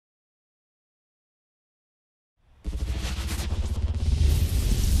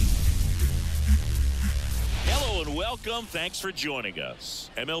and welcome. Thanks for joining us.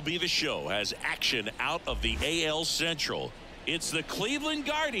 MLB The Show has action out of the AL Central. It's the Cleveland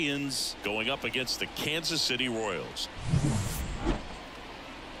Guardians going up against the Kansas City Royals.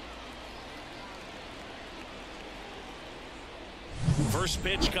 First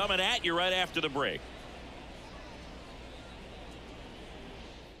pitch coming at you right after the break.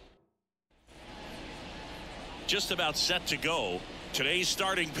 Just about set to go. Today's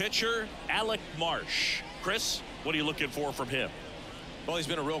starting pitcher, Alec Marsh. Chris, what are you looking for from him? Well, he's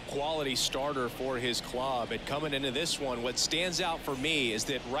been a real quality starter for his club. And coming into this one, what stands out for me is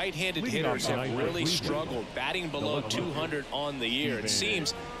that right-handed hitters have really struggled, batting below 200 on the year. It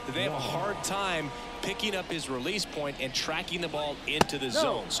seems that they have a hard time picking up his release point and tracking the ball into the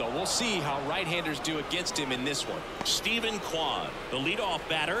zone. So we'll see how right-handers do against him in this one. Stephen Kwan, the leadoff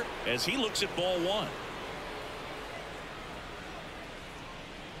batter, as he looks at ball one.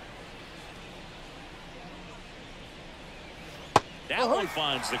 That one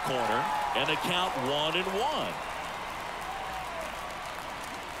finds the corner, and the count 1-1.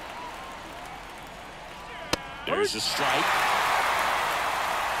 There's a strike.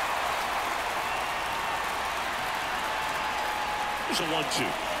 There's a 1-2.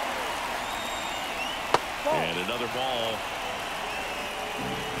 And another ball.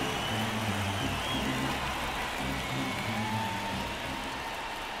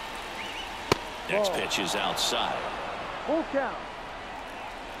 Next pitch is outside. Full count.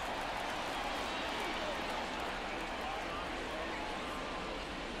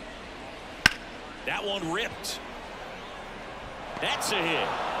 That one ripped. That's a hit.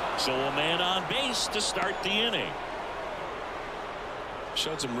 So a man on base to start the inning.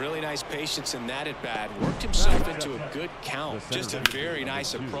 Showed some really nice patience in that at bat. Worked himself into a good count. Just a very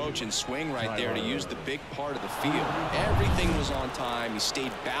nice approach and swing right there to use the big part of the field. Everything was on time. He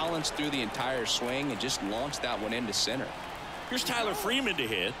stayed balanced through the entire swing and just launched that one into center. Here's Tyler Freeman to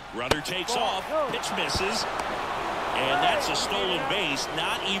hit. Runner takes off. Pitch misses. And that's a stolen base.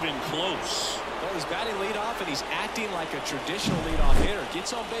 Not even close. Well, he's batting leadoff, and he's acting like a traditional leadoff hitter.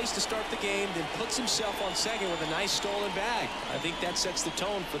 Gets on base to start the game, then puts himself on second with a nice stolen bag. I think that sets the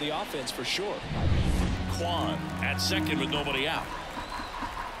tone for the offense for sure. Kwan at second with nobody out.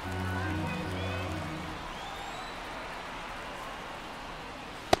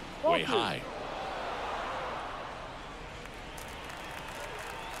 Way high.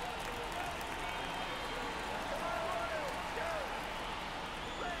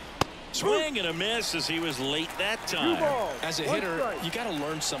 Swing and a miss as he was late that time. As a hitter, you got to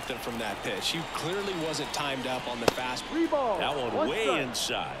learn something from that pitch. He clearly wasn't timed up on the fastball. That one way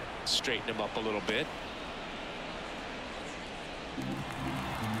inside. Straighten him up a little bit.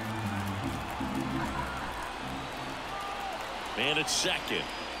 Man at second.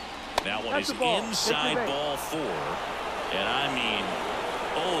 That one is inside ball four. And I mean,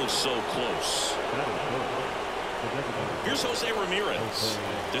 oh, so close. Here's Jose Ramirez.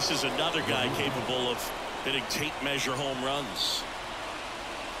 This is another guy capable of hitting tape measure home runs.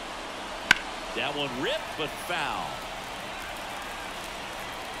 That one ripped, but foul.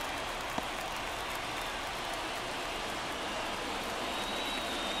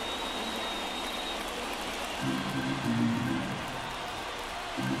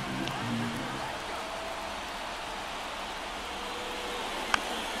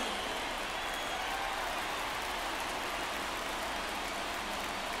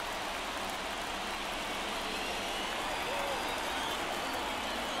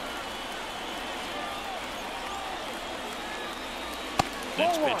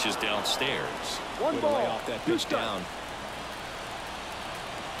 Next pitch is downstairs. One ball. Lay off that pitch down.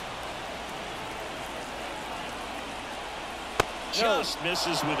 Just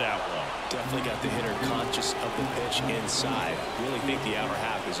misses with that one. Definitely got the hitter conscious of the pitch inside. Really think the outer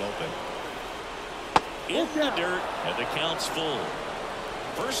half is open. In the dirt, and the count's full.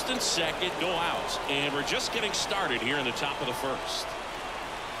 First and second go out, and we're just getting started here in the top of the first.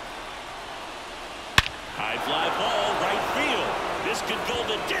 High fly ball, right field. This could go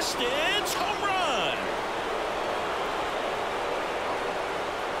the distance. Home run.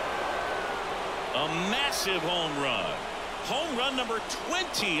 A massive home run. Home run number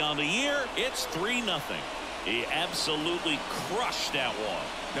 20 on the year. It's 3-0. He absolutely crushed that one.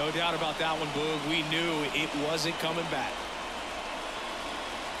 No doubt about that one, Boog. We knew it wasn't coming back.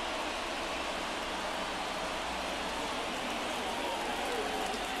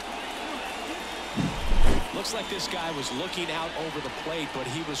 Looks like this guy was looking out over the plate, but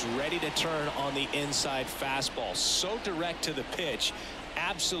he was ready to turn on the inside fastball. So direct to the pitch.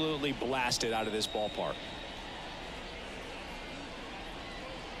 Absolutely blasted out of this ballpark.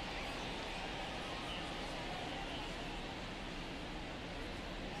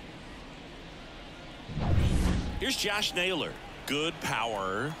 Here's Josh Naylor. Good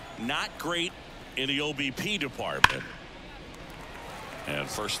power, not great in the OBP department. And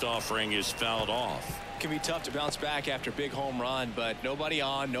first offering is fouled off. It can be tough to bounce back after a big home run, but nobody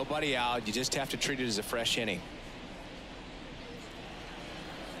on, nobody out. You just have to treat it as a fresh inning.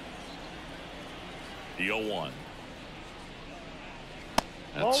 The 0-1.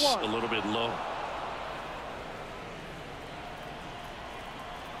 That's a little bit low.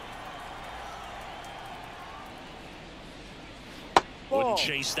 Wouldn't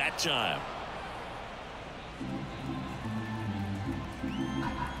chase that time.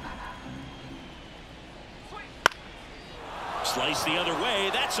 Slice the other way.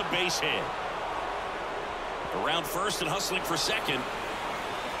 That's a base hit. Around first and hustling for second.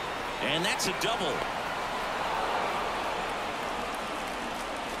 And that's a double.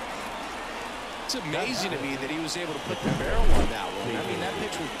 It's amazing to me that he was able to put the barrel on that one. I mean, that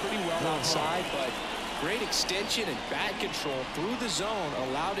pitch was pretty well outside, but great extension and bat control through the zone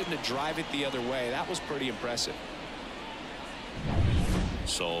allowed him to drive it the other way. That was pretty impressive.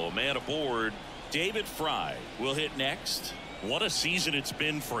 So, man aboard, David Fry will hit next. What a season it's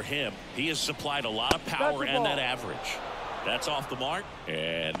been for him. He has supplied a lot of power and that average. That's off the mark,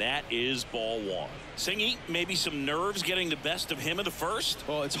 and that is ball one. Singy, maybe some nerves getting the best of him in the first?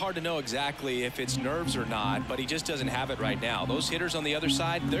 Well, it's hard to know exactly if it's nerves or not, but he just doesn't have it right now. Those hitters on the other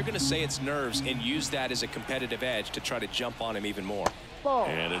side, they're going to say it's nerves and use that as a competitive edge to try to jump on him even more. Ball.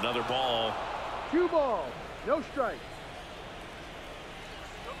 And another ball. 2 balls, no strike.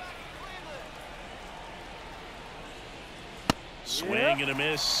 Swing and a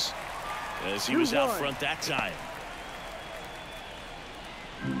miss as he was out front that time.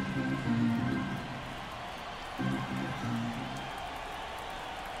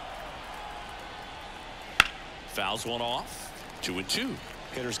 Fouls one off. 2-2.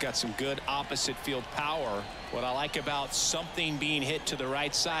 Hitter's got some good opposite field power. What I like about something being hit to the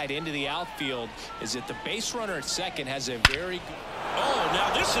right side into the outfield is that the base runner at second has a very good. Oh,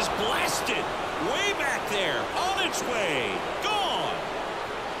 now this is blasted way back there, on its way, gone.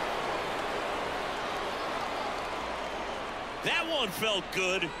 That one felt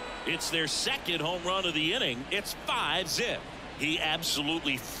good. It's their second home run of the inning. It's 5-zip. He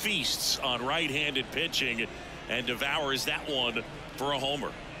absolutely feasts on right-handed pitching and devours that one for a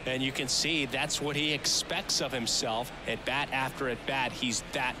homer. And you can see that's what he expects of himself at bat after at bat. He's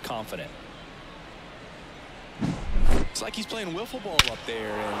that confident. It's like he's playing wiffle ball up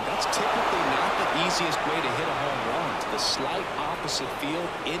there, and that's typically not the easiest way to hit a home run. To the slight opposite field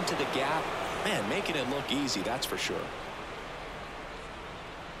into the gap. Man, making it look easy, that's for sure.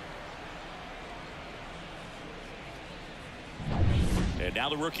 And now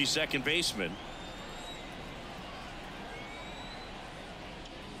the rookie second baseman.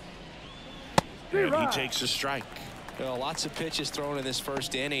 And he takes a strike. Well, lots of pitches thrown in this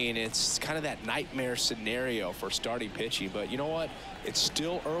first inning. It's kind of that nightmare scenario for starting pitching. But you know what? It's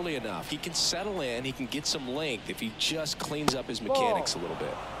still early enough. He can settle in. He can get some length if he just cleans up his mechanics a little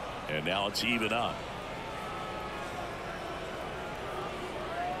bit. And now it's even up.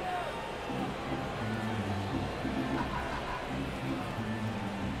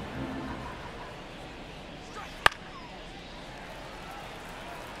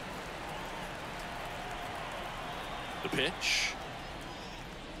 The pitch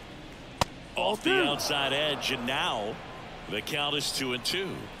off the outside edge, and now the count is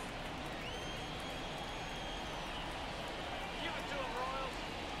 2-2.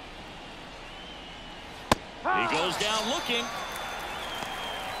 He goes down looking.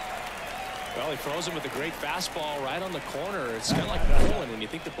 Well, he throws him with a great fastball right on the corner. It's kind of like pulling, and you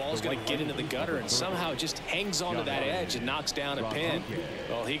think the ball's going to get into the gutter, and somehow it just hangs onto that edge and knocks down a pin.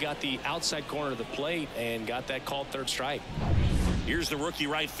 Well, he got the outside corner of the plate and got that called third strike. Here's the rookie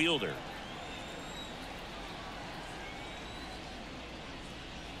right fielder.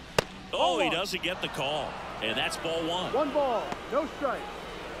 Oh, he doesn't get the call, and that's ball one. 1 ball, no strike.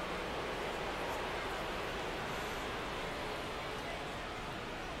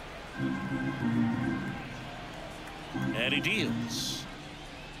 And he deals.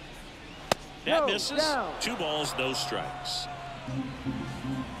 That misses. Down. 2 balls, no strikes.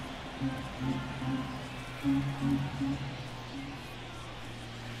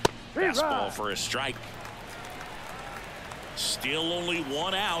 Fastball for a strike. Still only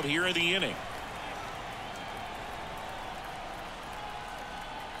 1 out here in the inning.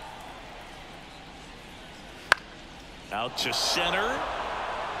 Out to center.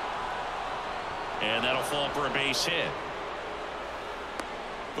 And that'll fall for a base hit.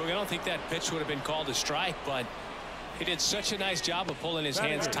 Look, I don't think that pitch would have been called a strike, but He did such a nice job of pulling his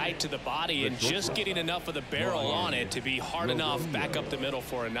hands tight to the body and just getting enough of the barrel on it to be hard enough back up the middle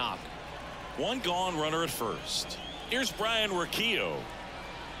for a knock. One gone, runner at first. Here's Brian Riccio.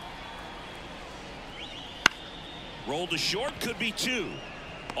 Rolled to short, could be two.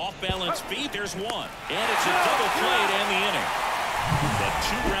 Off balance feet, there's one. And it's a double play to end the inning. The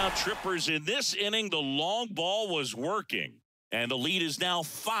two-round trippers in this inning, the long ball was working. And the lead is now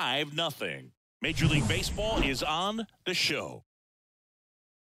 5-0. Major League Baseball is on the show.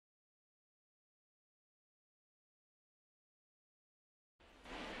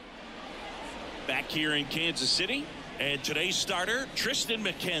 Back here in Kansas City, and today's starter, Tristan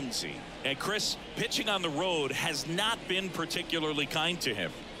McKenzie. And Chris, pitching on the road has not been particularly kind to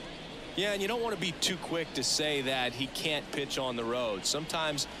him. Yeah, and you don't want to be too quick to say that he can't pitch on the road.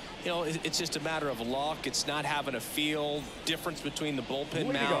 Sometimes, you know, it's just a matter of luck. It's not having a feel. Difference between the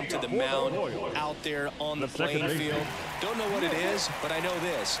bullpen mound to the mound out there on the playing field. Don't know what it is, but I know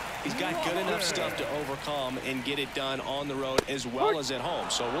this. He's got good enough stuff to overcome and get it done on the road as well as at home.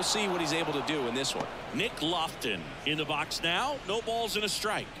 So we'll see what he's able to do in this one. Nick Lofton in the box now. No balls and a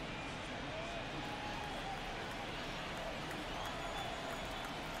strike.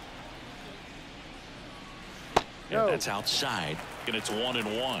 And that's outside, and it's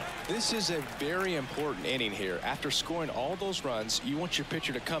 1-1. This is a very important inning here. After scoring all those runs, you want your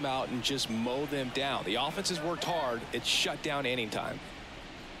pitcher to come out and just mow them down. The offense has worked hard. It's shut down inning time.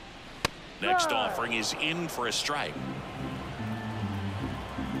 Next offering is in for a strike.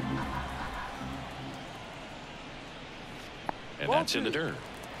 And that's in the dirt.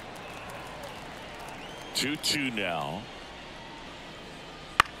 2-2 now.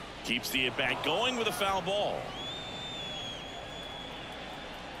 Keeps the at-bat going with a foul ball.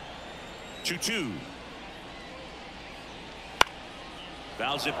 2-2.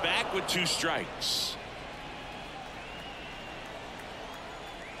 Fouls it back with 2 strikes.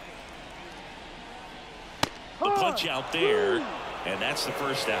 The punch out there, and that's the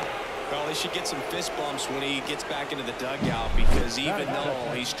first out. Well, he should get some fist bumps when he gets back into the dugout, because even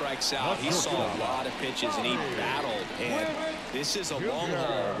though he strikes out, he saw a lot of pitches and he battled. And this is a long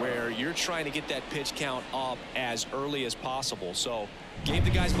haul where you're trying to get that pitch count up as early as possible. So gave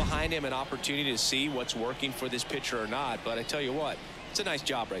the guys behind him an opportunity to see what's working for this pitcher or not. But I tell you what, it's a nice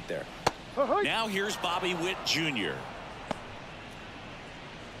job right there. Now here's Bobby Witt Jr.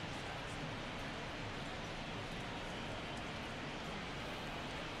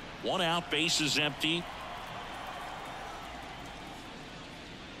 One out, bases empty.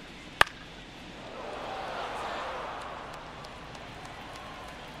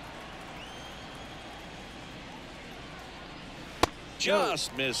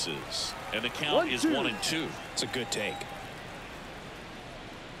 Just misses, and the count is 1-2. It's a good take.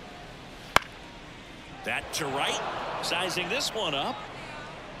 That to right, sizing this one up.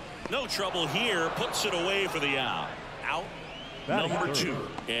 No trouble here, puts it away for the out. Out number 2.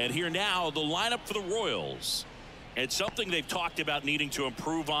 And here now, the lineup for the Royals. And something they've talked about needing to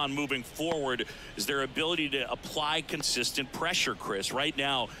improve on moving forward is their ability to apply consistent pressure, Chris. Right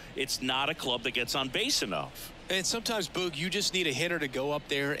now, it's not a club that gets on base enough. And sometimes, Boog, you just need a hitter to go up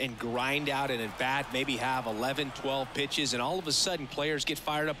there and grind out an at-bat, maybe have 11, 12 pitches, and all of a sudden players get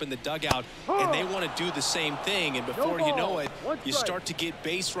fired up in the dugout, and they want to do the same thing. And before you know it, you start to get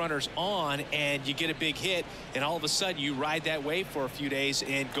base runners on, and you get a big hit, and all of a sudden you ride that wave for a few days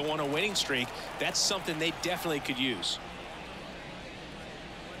and go on a winning streak. That's something they definitely could use.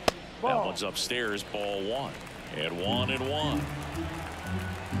 That one's upstairs, ball 1. And 1-1.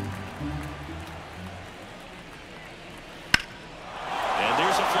 And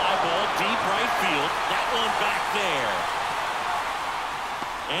there's a fly ball deep right field. That one back there.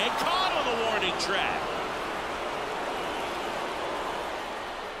 And caught on the warning track.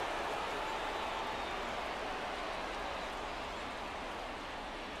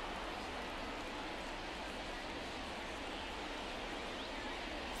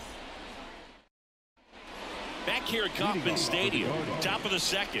 Back here at Kauffman Stadium, top of the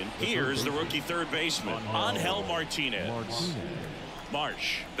second, here's the rookie third baseman, Angel Martinez.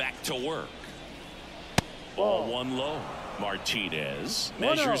 Marsh back to work. Ball 1 low. Martinez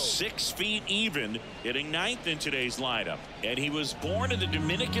measures 6 feet even, hitting 9th in today's lineup. And he was born in the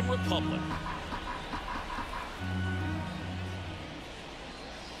Dominican Republic.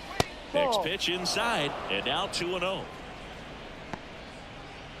 Next pitch inside, and now 2-0.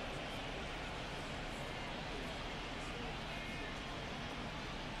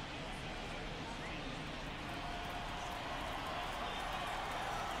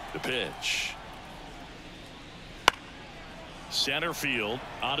 The pitch. Center field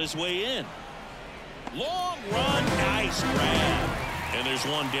on his way in. Long run, nice grab. And there's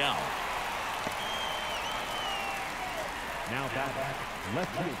one down. Now back,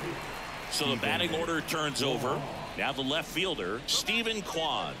 left field. So the batting order turns over. Now the left fielder, Stephen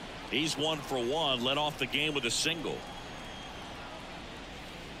Kwan. He's 1 for 1, led off the game with a single.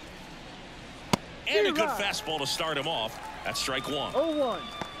 And a good fastball to start him off. That's strike 1. 0-1.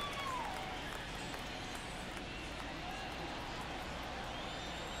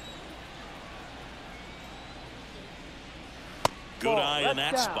 Good eye in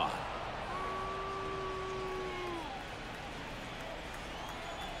that spot.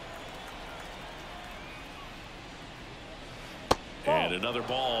 And another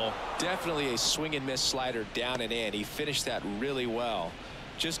ball. Definitely a swing and miss slider down and in. He finished that really well.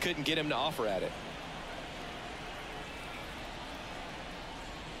 Just couldn't get him to offer at it.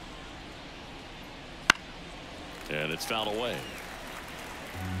 And it's fouled away.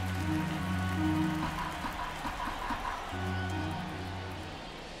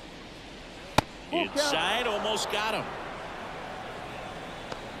 Inside, almost got him.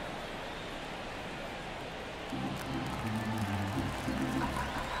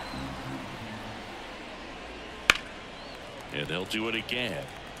 And they'll do it again.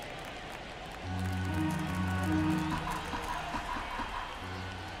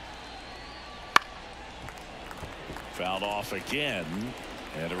 Fouled off again,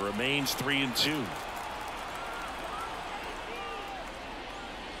 and it remains 3-2.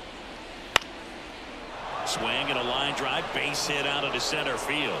 Swing and a line drive, base hit out into center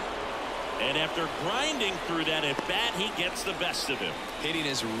field. And after grinding through that at bat, he gets the best of him. Hitting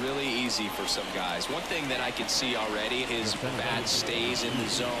is really easy for some guys. One thing that I can see already, his bat stays in the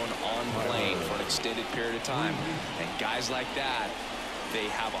zone on plane for an extended period of time. And guys like that, they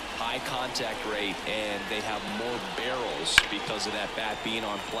have a high contact rate and they have more barrels because of that bat being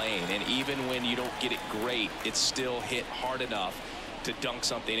on plane. And even when you don't get it great, it's still hit hard enough to dunk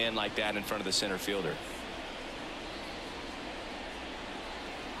something in like that in front of the center fielder.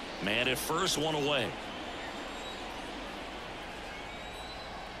 Man at first, one away.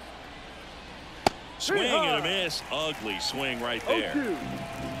 Swing and a miss. Ugly swing right there. 0-2.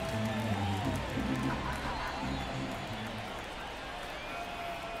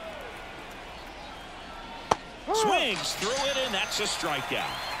 Swings through it, and that's a strikeout.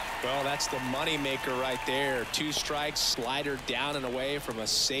 Well, that's the money maker right there. 2 strikes, slider down and away from a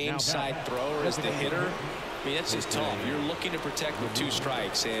same side thrower as the hitter. I mean, that's just tough. You're looking to protect with 2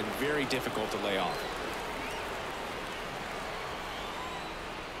 strikes and very difficult to lay off.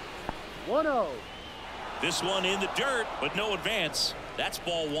 1-0. This one in the dirt, but no advance. That's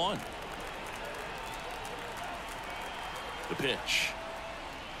ball 1. The pitch.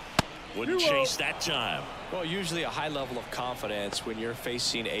 Wouldn't chase that time. Well, usually a high level of confidence when you're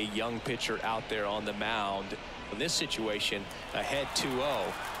facing a young pitcher out there on the mound. In this situation, ahead 2-0,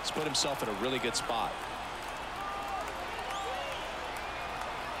 he's put himself in a really good spot.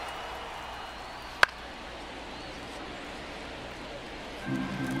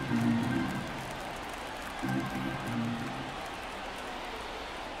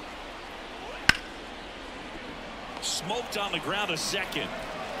 Smoked on the ground to second.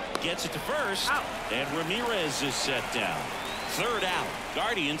 Gets it to first. Out. And Ramirez is set down. 3rd out.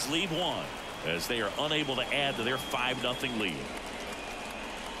 Guardians lead 1 as they are unable to add to their 5-0 lead.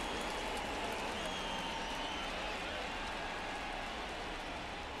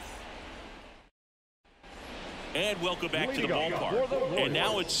 And welcome back to the ballpark. And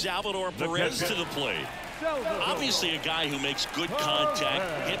now it's Salvador Perez to the plate. Obviously a guy who makes good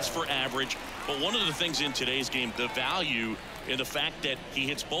contact, hits for average, but one of the things in today's game, the value in the fact that he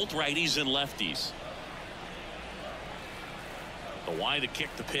hits both righties and lefties. The why to kick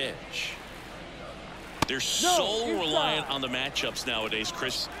the pitch. They're so reliant on the matchups nowadays,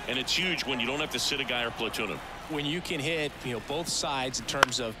 Chris, and it's huge when you don't have to sit a guy or platoon him. When you can hit, both sides in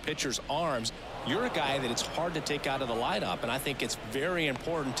terms of pitchers' arms, you're a guy that it's hard to take out of the lineup, and I think it's very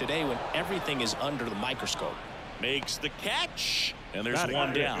important today when everything is under the microscope. Makes the catch, and there's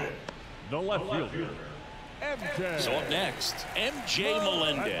one down. The left fielder, MJ. So up next, MJ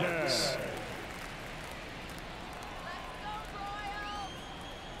Melendez.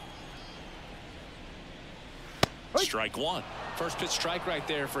 Strike 1. First pitch strike right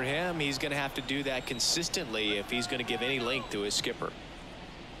there for him. He's going to have to do that consistently if he's going to give any length to his skipper.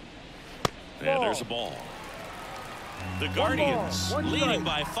 And there's a ball. The Guardians leading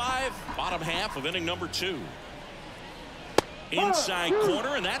by 5, bottom half of inning number 2. Inside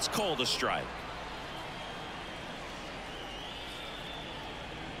corner, and that's called a strike.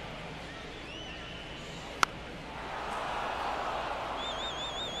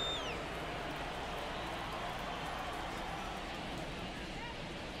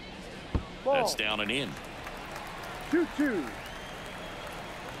 That's down and in. 2-2.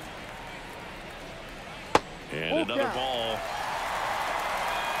 And another ball.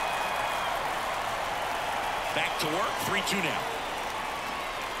 Back to work. 3-2 now.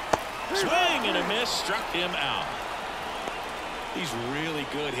 Swing and a miss. Struck him out. He's really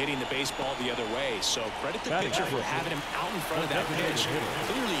good hitting the baseball the other way, so credit the pitcher for having him out in front of that pitch.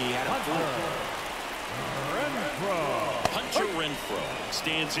 Clearly he had a fool. Hunter Renfroe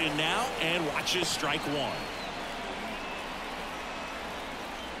stands in now and watches strike one.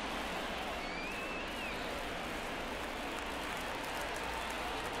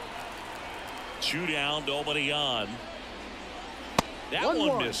 Two down, nobody on. That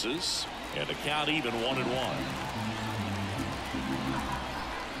one misses, and the count even 1-1.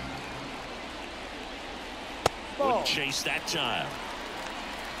 Wouldn't chase that time.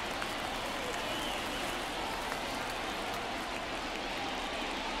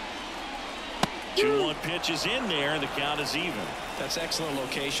 Two-one pitch is in there, and the count is even. That's excellent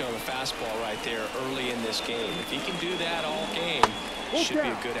location on the fastball right there early in this game. If he can do that all game, should be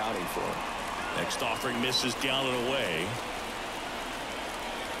a good outing for him. Next offering misses down and away.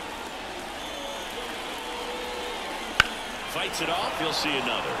 Fights it off. He'll see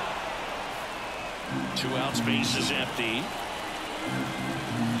another. 2 outs, base is empty.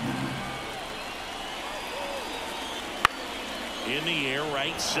 In the air,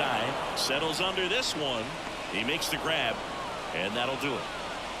 right side. Settles under this one. He makes the grab, and that'll do it.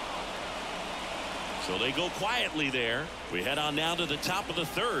 So they go quietly there. We head on now to the top of the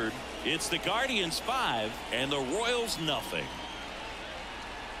third. It's the Guardians 5 and the Royals nothing.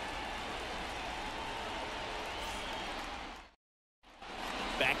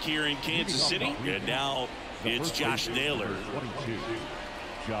 Back here in Kansas City, and now it's Josh Naylor. 22.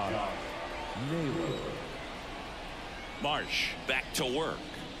 Josh Naylor. Marsh back to work.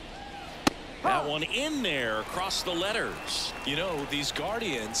 That one in there across the letters. You know, these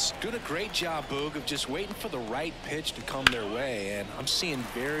Guardians doing a great job, Boog, of just waiting for the right pitch to come their way, and I'm seeing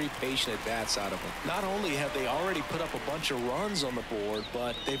very patient at-bats out of them. Not only have they already put up a bunch of runs on the board,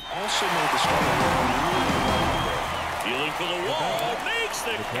 but they've also made the strike feeling for the wall, makes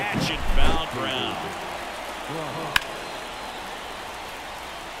the catch and foul ground.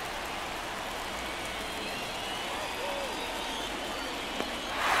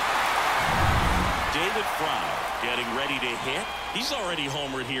 David Fry getting ready to hit. He's already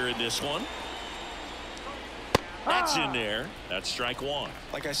homered here in this one. That's in there. That's strike one.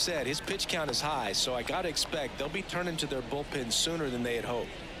 Like I said, his pitch count is high, so I got to expect they'll be turning to their bullpen sooner than they had hoped.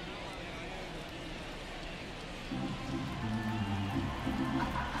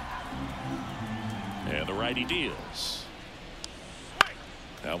 And the righty deals.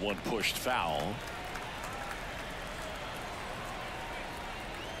 That one pushed foul.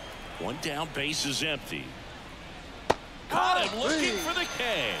 One down, base is empty. Caught him looking for the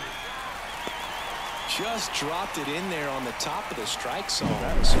K. Just dropped it in there on the top of the strike zone.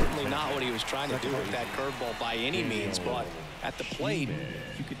 That was certainly not what he was trying to do with that curveball by any means, but at the plate,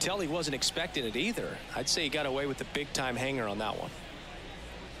 you could tell he wasn't expecting it either. I'd say he got away with the big-time hanger on that one.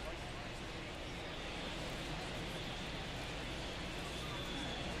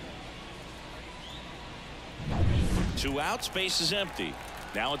 Two outs, base is empty.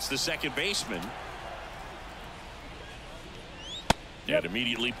 Now it's the second baseman. And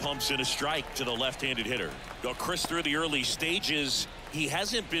immediately pumps in a strike to the left-handed hitter. Well, Chris, through the early stages, he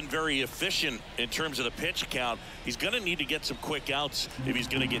hasn't been very efficient in terms of the pitch count. He's going to need to get some quick outs if he's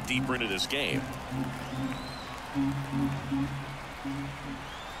going to get deeper into this game.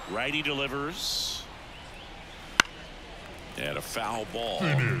 Righty delivers. And a foul ball.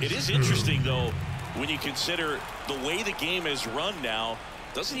 It is interesting, though, when you consider the way the game is run now.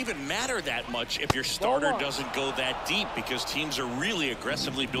 Doesn't even matter that much if your starter doesn't go that deep, because teams are really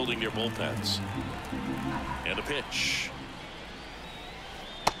aggressively building their bullpens. And a pitch.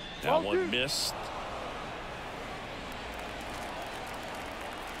 That one missed.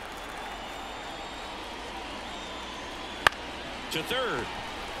 To third.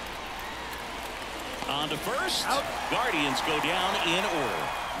 On to first. Guardians go down in order.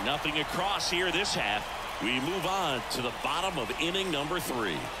 Nothing across here this half. We move on to the bottom of inning number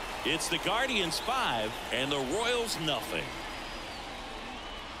 3. It's the Guardians 5 and the Royals nothing.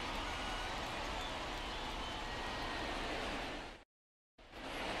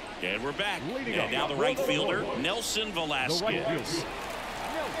 And we're back. And now the right fielder, Nelson Velasquez.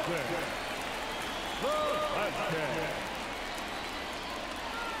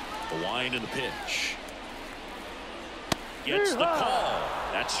 The wind and the pitch. Gets the call.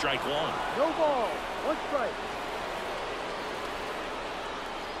 That's strike one. No ball. One strike.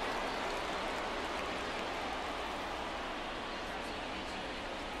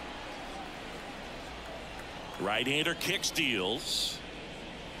 Right-hander kicks, deals.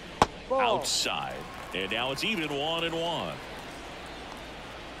 Ball. Outside. And now it's even 1-1.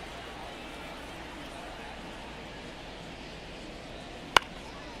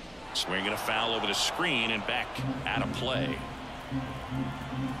 Swinging a foul over the screen and back out of play.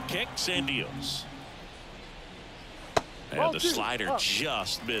 Kicks and deals. And the slider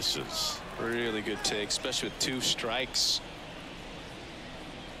just misses. Really good take, especially with 2 strikes.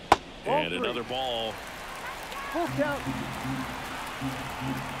 And another ball. Full count.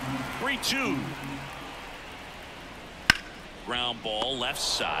 3-2. Ground ball left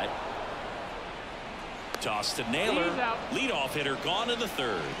side. Toss to Naylor. Leadoff hitter gone in the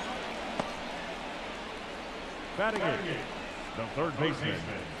 3rd. Batting it, the third baseman,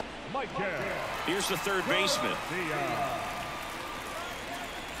 Mike. Here's the third baseman.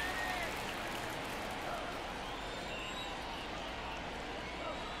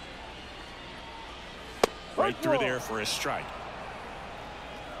 Right through there for a strike.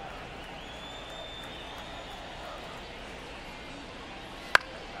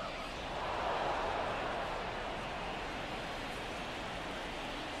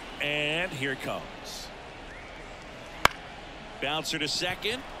 And here it comes. Bouncer to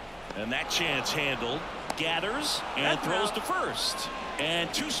second, and that chance handled. Gathers and throws to first.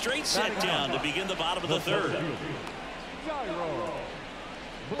 And 2 straight set down to begin the bottom of the 3rd.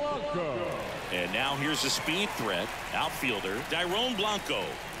 And now here's a speed threat. Outfielder Dairon Blanco.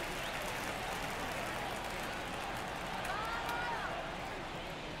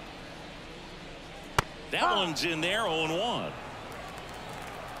 That one's in there, 0-1.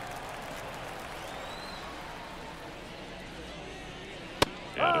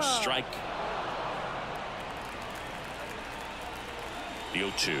 And a strike. The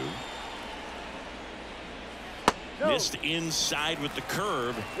 0-2. Missed inside with the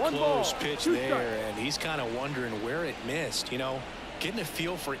curve. Close pitch there, and he's kind of wondering where it missed. You know, getting a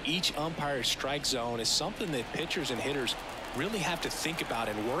feel for each umpire's strike zone is something that pitchers and hitters really have to think about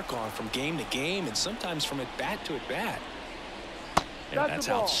and work on from game to game, and sometimes from at bat to at bat. And that's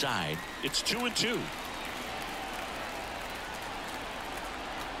outside. It's 2-2.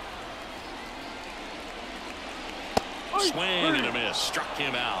 Swing and a miss. Struck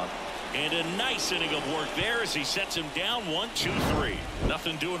him out. And a nice inning of work there as he sets him down 1-2-3.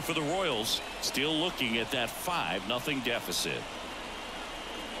 Nothing doing for the Royals. Still looking at that 5-0 deficit.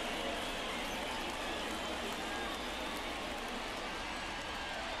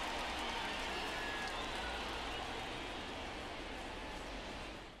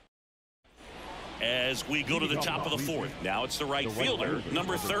 As we go to the top of the 4th. Now it's the right fielder,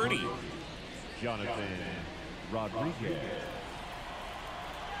 number 30. Jonathan Rodriguez.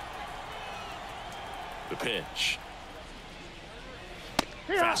 The pitch.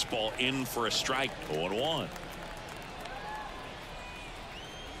 Fastball in for a strike. 0-1.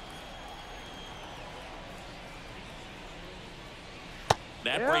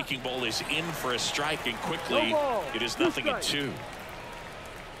 That breaking ball is in for a strike, and quickly it is 0-2.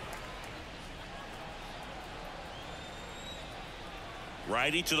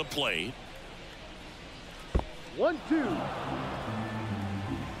 Righty to the plate. 1-2.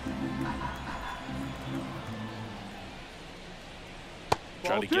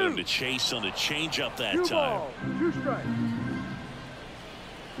 Trying to get him to chase on the changeup that time. 2 strikes.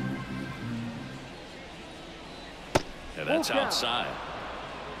 And that's outside.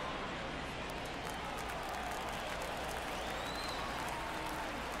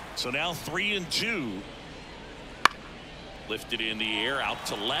 So now 3-2. Lifted in the air out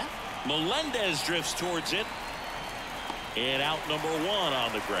to left. Melendez drifts towards it. And out number 1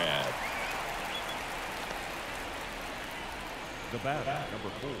 on the grab. The batter, number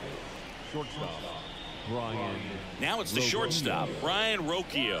 4, shortstop, Brian. Now it's the shortstop, Brian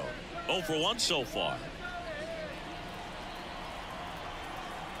Rocchio. 0 for 1 so far.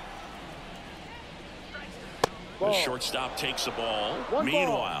 The shortstop takes the ball.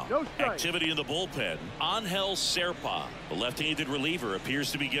 Meanwhile, activity in the bullpen. Angel Serpa, the left-handed reliever,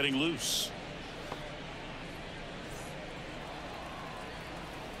 appears to be getting loose.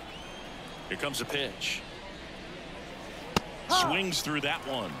 Here comes a pitch. Swings through that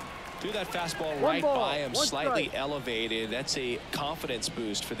one. Threw that fastball right by him, slightly elevated. That's a confidence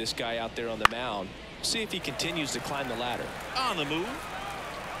boost for this guy out there on the mound. See if he continues to climb the ladder. On the move.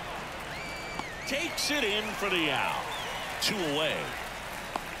 Takes it in for the out. 2 away.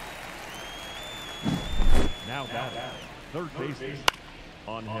 Now batting, third baseman,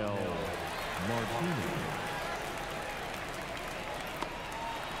 Angel Martinez.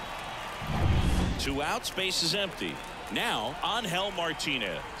 2 outs, base is empty. Now Angel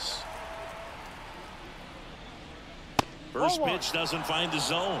Martinez. First pitch doesn't find the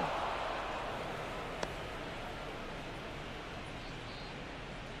zone.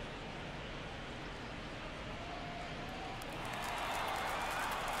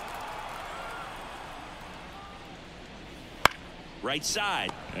 Right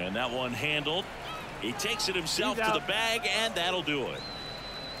side, and that one handled. He takes it himself to the bag, and that'll do it.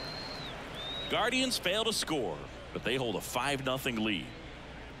 Guardians fail to score, but they hold a 5-0 lead.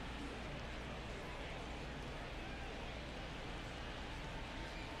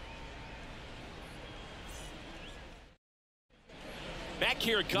 Back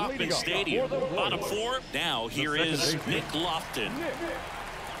here at Kauffman Stadium, bottom 4. Now here is Nick Lofton.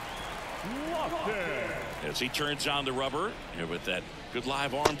 As he turns on the rubber, and with that good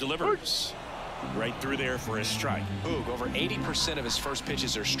live arm delivers right through there for a strike. Boog, over 80% of his first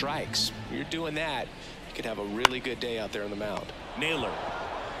pitches are strikes. When you're doing that, you could have a really good day out there on the mound. Naylor.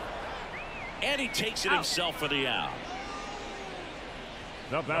 And he takes it himself for the out.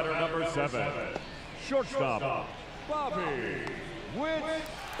 The batter, number 7, shortstop, Bobby Witt.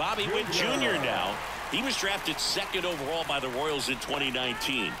 Bobby Witt Jr. now. He was drafted 2nd overall by the Royals in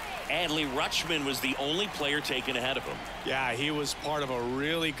 2019. Adley Rutschman was the only player taken ahead of him. Yeah, he was part of a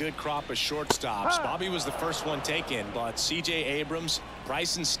really good crop of shortstops. Bobby was the first one taken, but C.J. Abrams,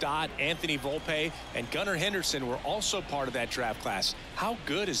 Bryson Stott, Anthony Volpe, and Gunnar Henderson were also part of that draft class. How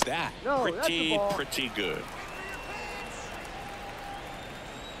good is that? Pretty good.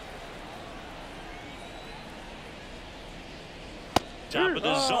 Top of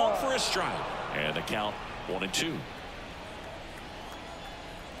the zone for a strike. And the count 1-2.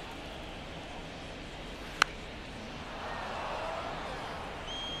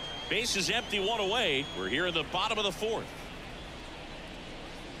 Base is empty, 1 away. We're here in the bottom of the 4th.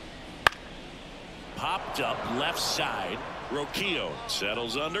 Popped up left side. Rocchio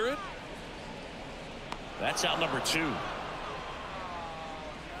settles under it. That's out number 2.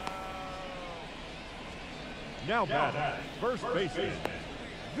 Now batting, first baseman,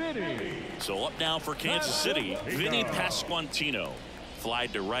 Vinny. So up now for Kansas City, Vinny Pasquantino.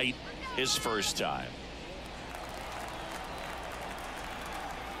 Flied to right his first time.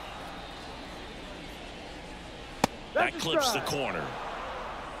 That clips the corner.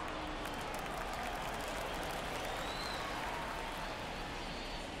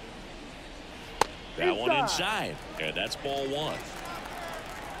 That one inside, and that's ball 1.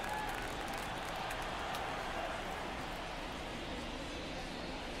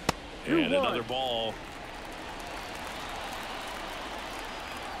 And another ball.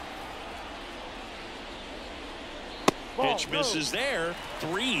 Pitch misses there.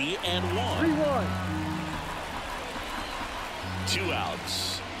 3-1. 2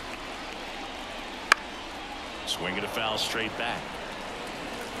 outs. Swinging a foul straight back.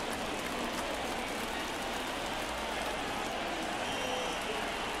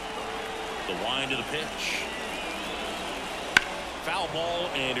 The wind of the pitch. Foul ball,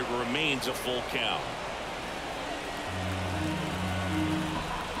 and it remains a full count.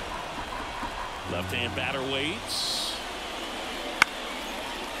 Left-hand batter waits.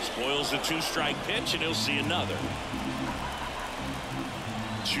 Spoils the 2-strike pitch, and he'll see another.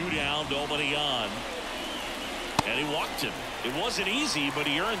 2 down, nobody on. And he walked him. It wasn't easy, but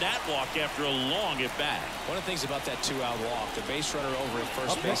he earned that walk after a long at-bat. One of the things about that 2-out walk, the base runner over at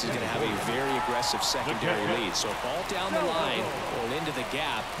first base is going to have a very aggressive secondary lead. So a ball down the line or into the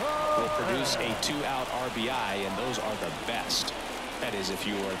gap will produce a 2-out RBI, and those are the best. That is, if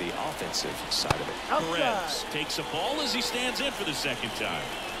you are the offensive side of it. Perez takes a ball as he stands in for the second time.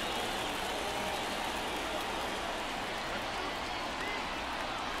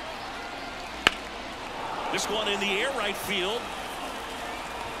 This one in the air right field.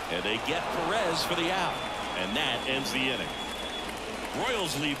 And they get Perez for the out. And that ends the inning.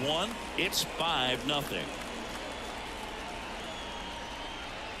 Royals lead 1. It's 5-0.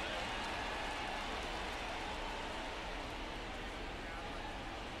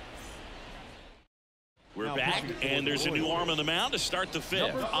 We're back, and there's a new arm on the mound to start the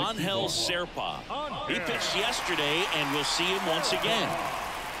 5th. Angel Serpa. He pitched yesterday, and we'll see him once again.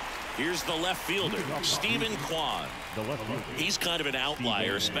 Here's the left fielder, Stephen Kwan. He's kind of an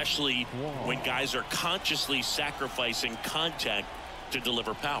outlier, especially when guys are consciously sacrificing contact to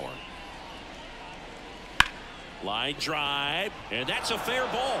deliver power. Line drive, and that's a fair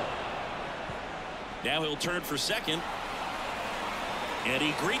ball. Now he'll turn for second. And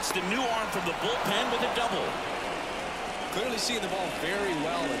he greets the new arm from the bullpen with a double. Clearly seeing the ball very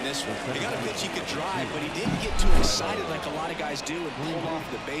well in this one. He got a pitch he could drive, but he didn't get too excited like a lot of guys do and pull off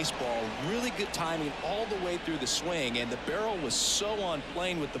the baseball. Really good timing all the way through the swing, and the barrel was so on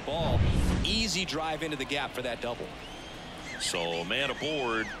plane with the ball. Easy drive into the gap for that double. So man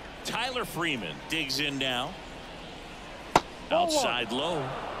aboard. Tyler Freeman digs in now. Outside low,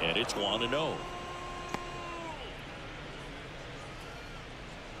 and it's 1-0.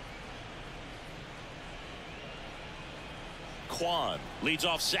 Kwan leads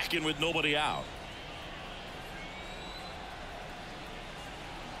off second with nobody out.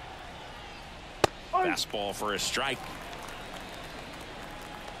 Fastball for a strike.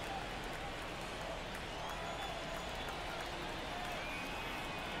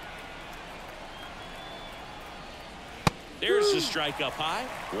 There's the strike up high.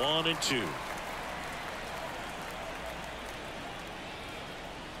 1-2.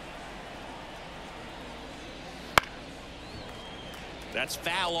 That's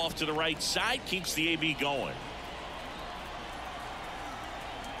foul off to the right side. Keeps the AB going.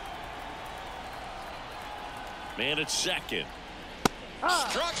 Man at second.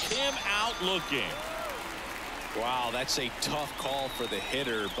 Struck him out looking. Wow, that's a tough call for the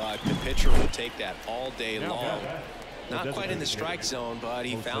hitter, but the pitcher will take that all day long. Not quite in the strike zone, but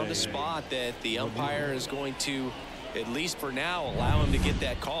he found a spot that the umpire is going to, at least for now, allow him to get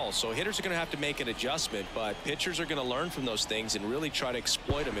that call. So hitters are going to have to make an adjustment, but pitchers are going to learn from those things and really try to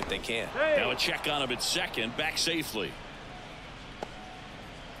exploit them if they can. Now a check on him at second, back safely.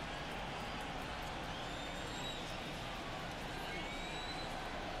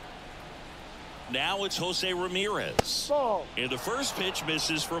 Now it's Jose Ramirez. Ball. And the first pitch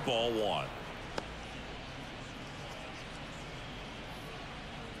misses for ball 1.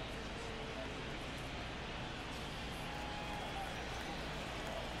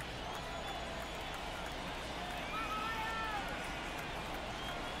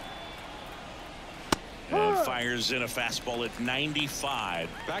 Fires in a fastball at 95.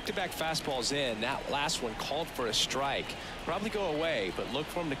 Back-to-back fastballs in. That last one called for a strike. Probably go away, but look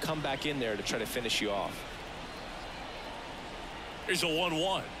for him to come back in there to try to finish you off. Here's a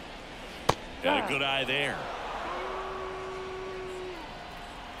 1-1. Got a good eye there.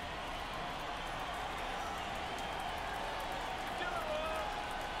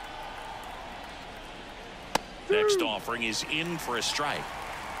 Next offering is in for a strike.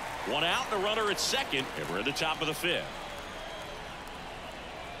 1 out and a runner at second, and we're at the top of the 5th.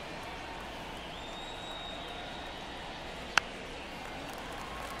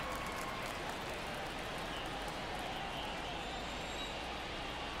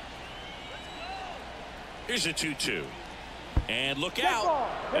 Here's a 2-2. And look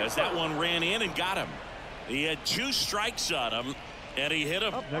out as that one ran in and got him. He had 2 strikes on him, and he hit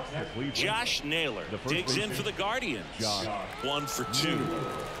him. Josh Naylor digs in for the Guardians. 1 for 2.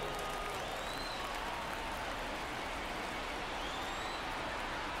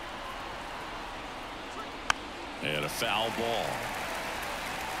 And a foul ball.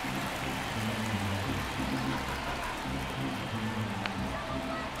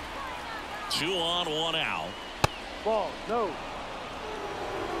 Two on, 1 out. Ball. No.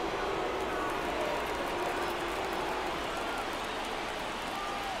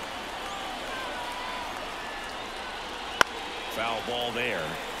 Foul ball there.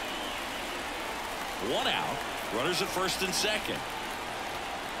 1 out. Runners at first and second.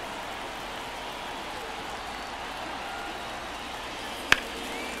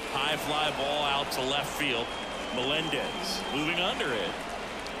 High fly ball out to left field. Melendez moving under it.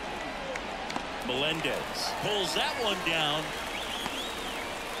 Melendez pulls that one down.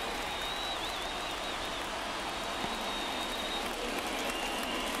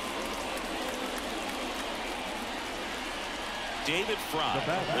 David Fry,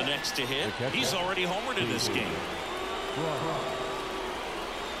 the next to hit. He's already homered in this game.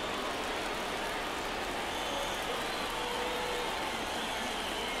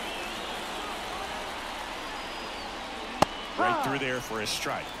 Right through there for a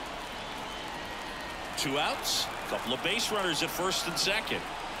strike. 2 outs. Couple of base runners at first and second.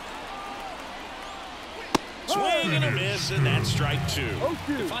 Swing and a miss, and that's strike 2.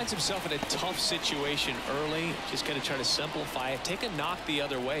 He finds himself in a tough situation early. Just got to try to simplify it. Take a knock the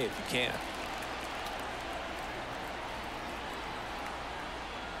other way if you can.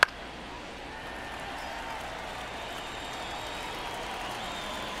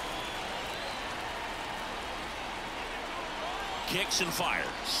 Kicks and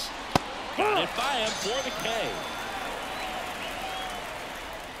fires. Got it by him for the K.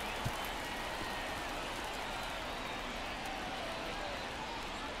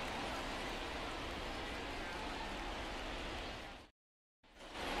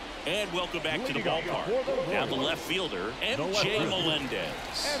 And welcome back to the ballpark. Down the left fielder, MJ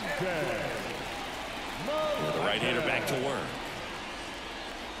Melendez. The right-hander back to work.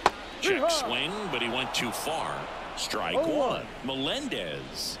 Check swing, but he went too far. Strike one.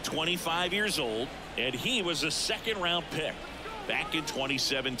 Melendez, 25 years old, and he was a second-round pick back in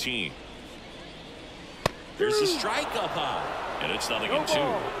 2017. There's a strike up high, and it's 0-2.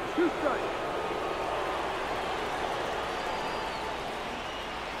 2 strikes.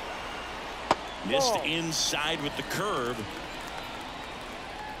 Missed inside with the curve.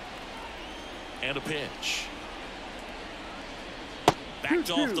 And a pitch. Backed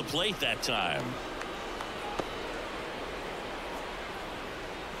off the plate that time.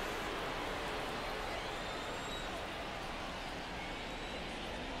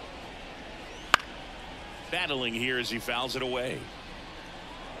 Battling here as he fouls it away.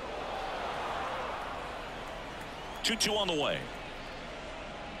 2-2 on the way.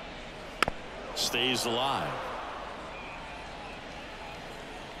 Stays alive.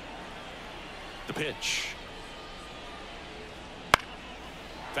 The pitch.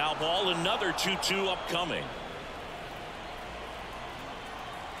 Foul ball, another 2-2 upcoming.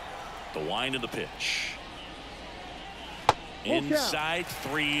 The wind of the pitch. Inside,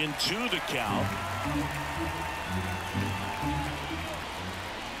 3-2 the count.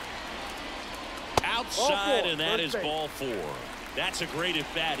 Outside, and that is ball 4. That's a great at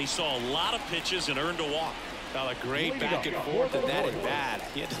bat. He saw a lot of pitches and earned a walk. Well, a great back and forth in that at bat.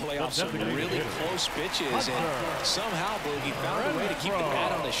 He had to lay off some really close pitches, and somehow, Blue, he found a way to keep the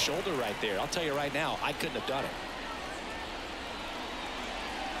bat on his shoulder right there. I'll tell you right now, I couldn't have done it.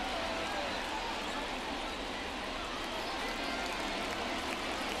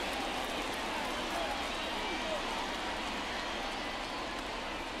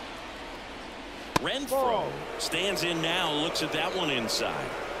 Renfroe stands in now, looks at that one inside.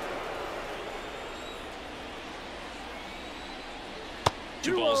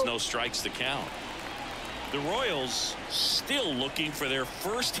 2 balls, no strikes to count. The Royals still looking for their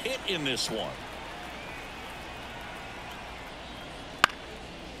first hit in this one.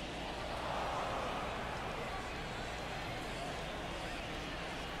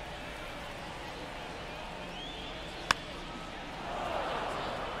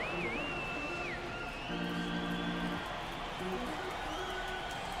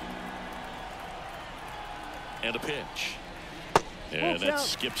 And a pitch. And that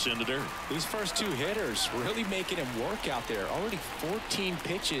skips into dirt. These first 2 hitters really making him work out there. Already 14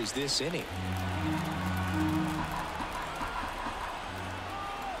 pitches this inning.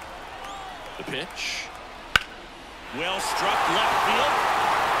 The pitch. Well struck left field.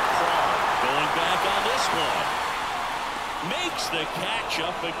 Going back on this one. Makes the catch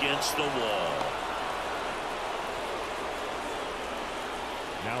up against the wall.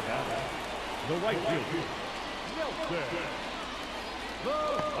 Now batting, the right fielder, Nelson.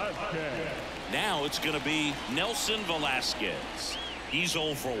 Now it's going to be Nelson Velasquez. He's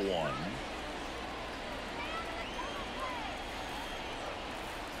 0 for 1.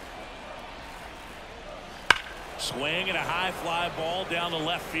 Swing and a high fly ball down the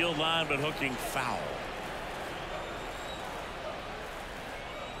left field line, but hooking foul.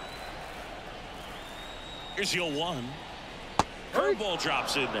 Here's the 0-1. Curveball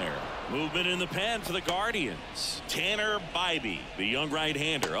drops in there. Movement in the pen for the Guardians. Tanner Bybee, the young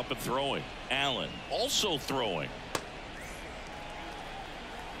right-hander, up and throwing. Allen also throwing.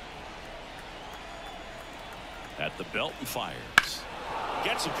 At the belt and fires.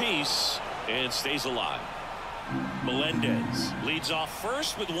 Gets a piece and stays alive. Melendez leads off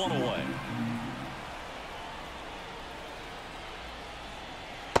first with 1 away.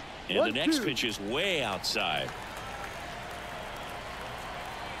 And the next pitch is way outside.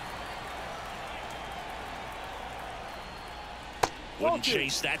 Wouldn't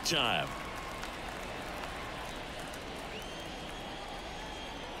chase that time.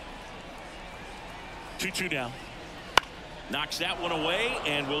 Two down. Knocks that one away,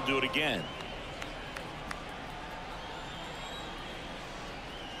 and we'll do it again.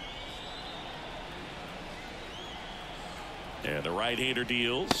 And the right-hander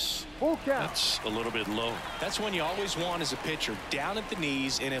deals. That's a little bit low. That's when you always want as a pitcher, down at the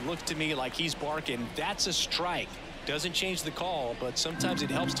knees, and it looked to me like he's barking. That's a strike. Doesn't change the call, but sometimes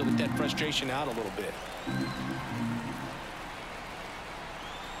it helps to let that frustration out a little bit.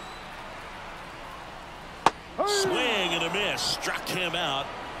 Swing and a miss. Struck him out.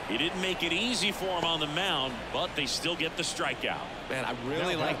 He didn't make it easy for him on the mound, but they still get the strikeout. Man, I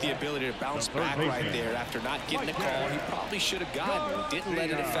really like the ability to bounce back right there after not getting the call. He probably should have gotten it. Didn't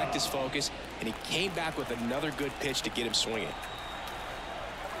let it affect his focus, and he came back with another good pitch to get him swinging.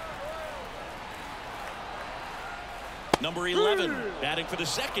 Number 11, batting for the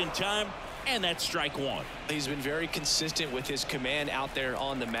second time, And that's strike one. He's been very consistent with his command out there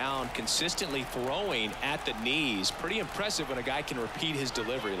on the mound, consistently throwing at the knees. Pretty impressive when a guy can repeat his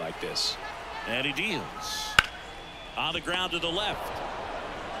delivery like this. And he deals. On the ground to the left.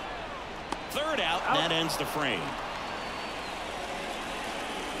 Third out, and that ends the frame.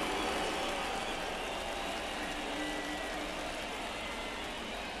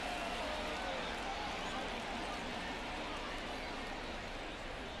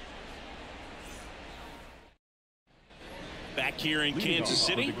 Back here in Kansas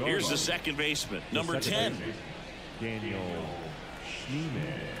City, here's the second baseman, number 10. Daniel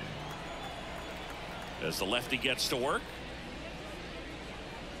Schneemann. As the lefty gets to work.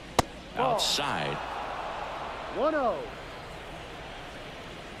 Outside. 1-0.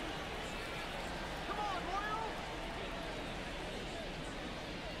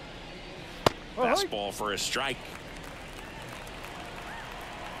 Fastball for a strike.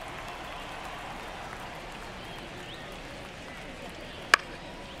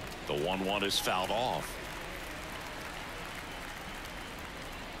 The 1-1 is fouled off.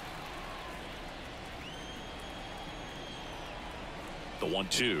 The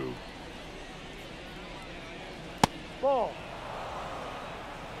 1-2. Ball.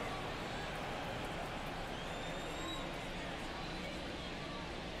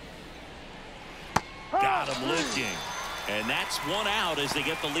 Got him looking. And that's one out as they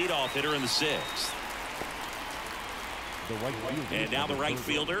get the leadoff hitter in the sixth. And now the right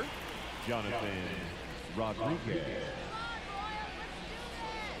fielder, Jonathan Rodriguez.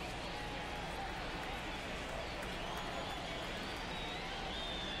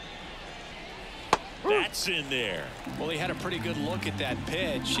 that's in there. Well, he had a pretty good look at that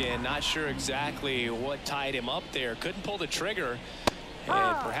pitch and not sure exactly what tied him up there. Couldn't pull the trigger.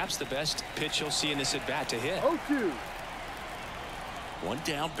 And perhaps the best pitch you'll see in this at bat to hit. 0-2. One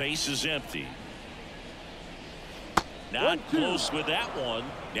down, base is empty. Not close with that one.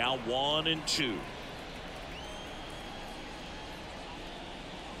 Now 1-2.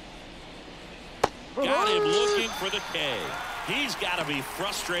 Got him looking for the K. He's got to be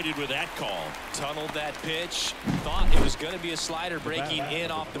frustrated with that call. Tunneled that pitch. Thought it was going to be a slider breaking in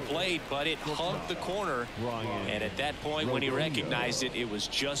off the plate, but it hugged the corner. And at that point, when he recognized it, it was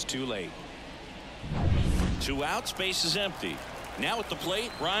just too late. 2 outs, base is empty. Now at the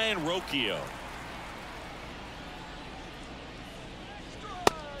plate, Ryan Rocchio.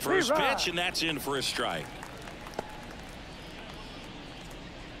 First pitch, and that's in for a strike.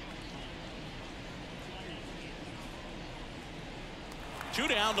 Two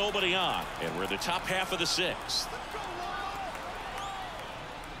down, nobody on, and we're the top half of the sixth.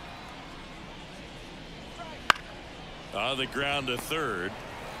 On the ground to third.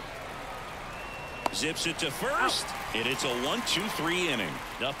 Zips it to first, and it's a 1-2-3 inning.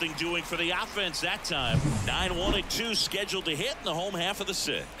 Nothing doing for the offense that time. 9-1-2 scheduled to hit in the home half of the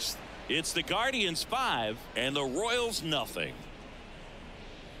sixth. It's the Guardians 5 and the Royals nothing.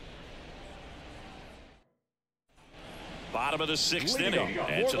 Bottom of the sixth inning,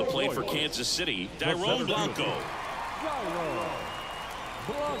 and to the plate for Kansas City, Dairon Blanco.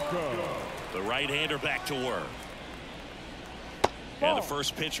 The right-hander back to work. And the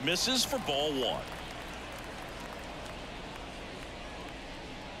first pitch misses for ball one.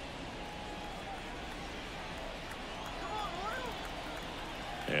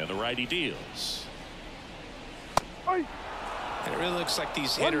 And the righty deals. And it really looks like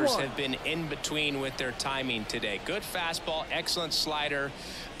these hitters have been in between with their timing today. Good fastball, excellent slider,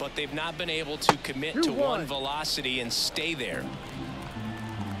 but they've not been able to commit to one velocity and stay there.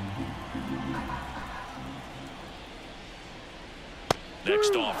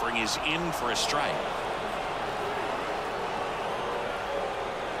 Next offering is in for a strike.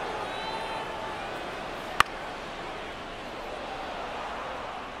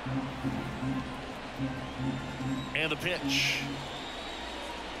 And the pitch.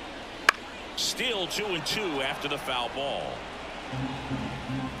 Still 2-2 after the foul ball.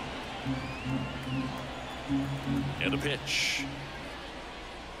 And the pitch.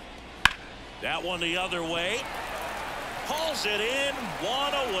 That one the other way. Hauls it in,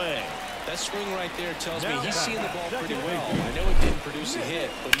 one away. That swing right there tells me he's seeing the ball pretty well. I know it didn't produce a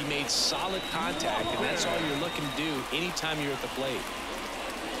hit, but he made solid contact, and that's all you're looking to do anytime you're at the plate.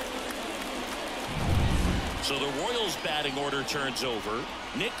 So the Royals batting order turns over.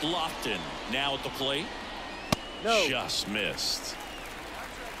 Nick Lofton now at the plate. No. Just missed.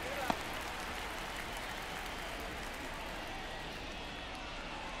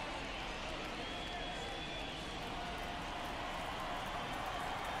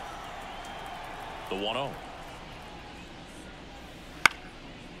 The 1-0.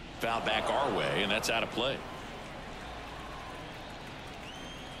 Foul back our way, and that's out of play.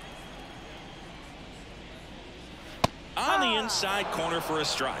 On the inside corner for a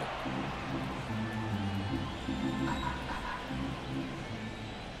strike.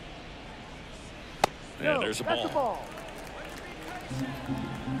 And there's a ball.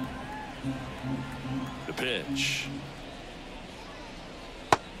 The pitch.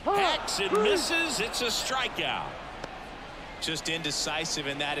 Hacks and misses. It's a strikeout. Just indecisive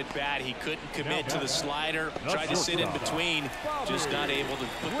in that at bat. He couldn't commit to the slider. Tried to sit in between. Just not able to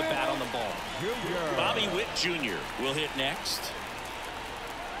put the bat on the ball. Bobby Witt Jr. will hit next.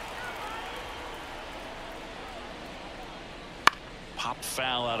 Pop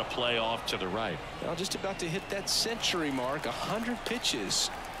foul out of play off to the right. Well, just about to hit that century mark. 100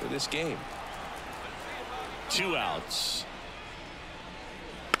 pitches for this game. 2 outs.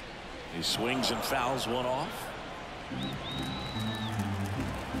 He swings and fouls one off.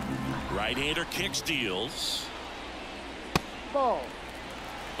 Right-hander kicks, deals. Ball.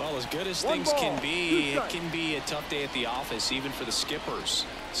 Well, as good as things can be, it can be a tough day at the office, even for the skippers.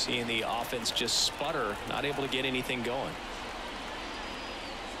 Seeing the offense just sputter, not able to get anything going.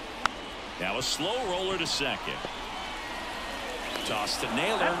 Now a slow roller to second. Toss to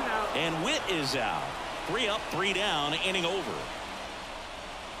Naylor, and Witt is out. 3 up, 3 down, inning over.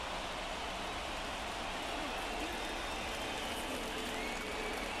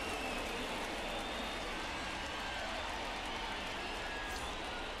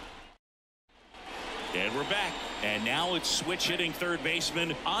 And we're back. And now it's switch hitting third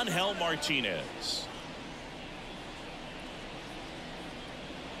baseman Angel Martinez.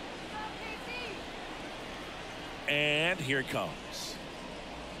 And here it comes.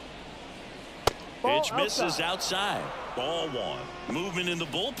 Pitch misses outside. Ball 1. Movement in the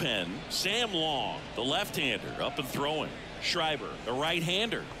bullpen. Sam Long, the left-hander, up and throwing. Schreiber, the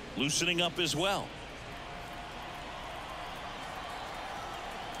right-hander, loosening up as well.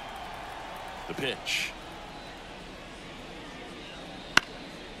 The pitch.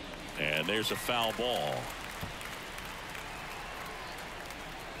 And there's a foul ball.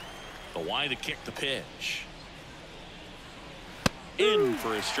 The wide to kick the pitch. In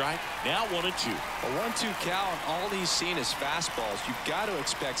for a strike. Now 1-2. A 1-2 count. All he's seen is fastballs. You've got to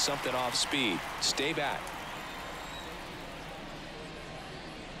expect something off speed. Stay back.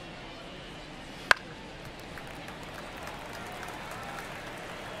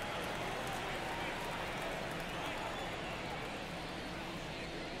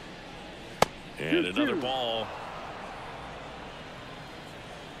 And another ball.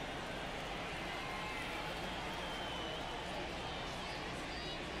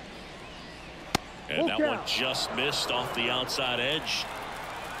 And that one just missed off the outside edge.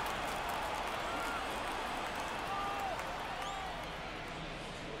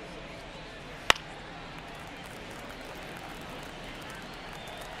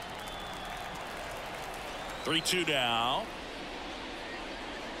 Three-two now.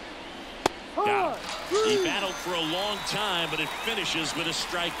 Got it. He battled for a long time, but it finishes with a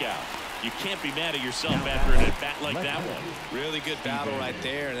strikeout. You can't be mad at yourself after an at-bat like that one. Really good battle right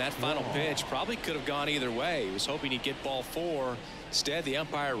there, and that final pitch probably could have gone either way. He was hoping he'd get ball 4. Instead, the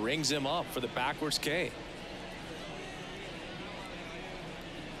umpire rings him up for the backwards K.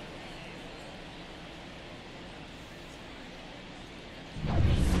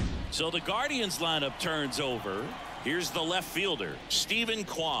 So the Guardians lineup turns over. Here's the left fielder, Stephen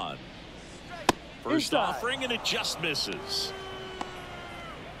Kwan. First offering, and it just misses.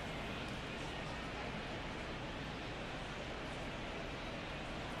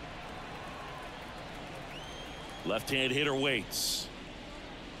 Left-hand hitter waits.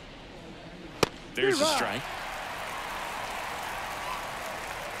 There's a strike.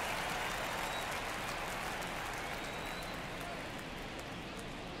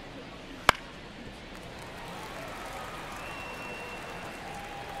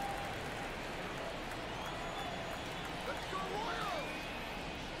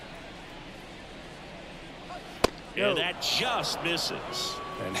 And that just misses.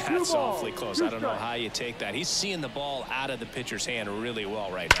 And that's awfully close. I don't know how you take that. He's seeing the ball out of the pitcher's hand really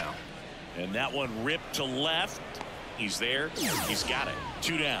well right now. And that one ripped to left. He's there. He's got it.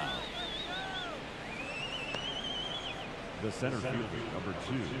 2 down. The center fielder, number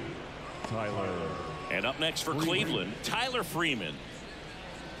 2, Tyler. And up next for Cleveland, Tyler Freeman.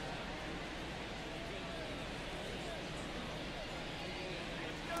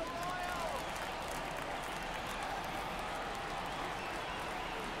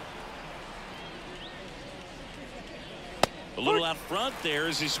 A little out front there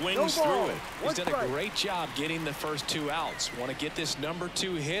as he swings through it. He's done a great job getting the first 2 outs. Want to get this number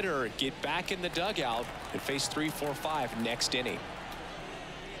 2 hitter, get back in the dugout, and face 3, 4, 5 next inning.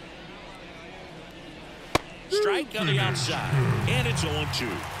 Strike on the outside, and it's 0-2.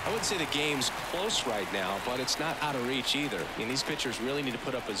 I wouldn't say the game's close right now, but it's not out of reach either. And these pitchers really need to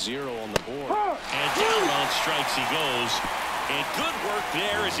put up a 0 on the board. And down on strikes he goes. And good work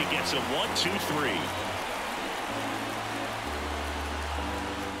there as he gets him 1, 2, 3.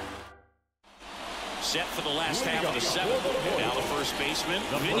 Set for the last half of the 7th. Now the first baseman,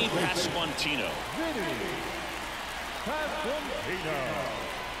 Vinny Pasquantino.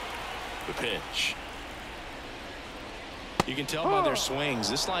 The pitch. You can tell by their swings,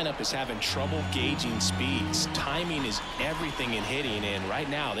 this lineup is having trouble gauging speeds. Timing is everything in hitting, and right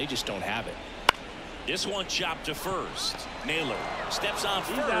now they just don't have it. This one chopped to first. Naylor steps on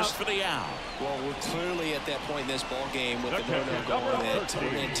first for the out. Well, we're clearly at that point in this ball game with the no-no going that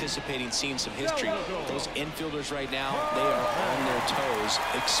we're anticipating seeing some history. Those infielders right now, they are on their toes,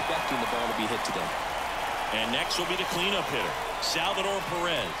 expecting the ball to be hit to them. And next will be the cleanup hitter, Salvador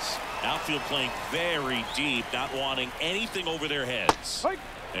Perez. Outfield playing very deep, not wanting anything over their heads.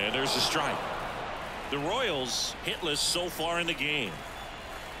 And there's a strike. The Royals hitless so far in the game.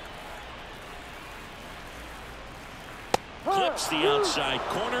 Clips the outside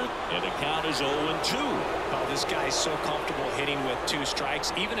corner, and the count is 0-2. Oh, this guy's so comfortable hitting with 2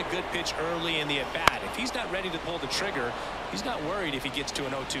 strikes. Even a good pitch early in the at-bat. If he's not ready to pull the trigger, he's not worried if he gets to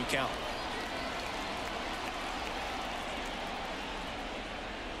an 0-2 count.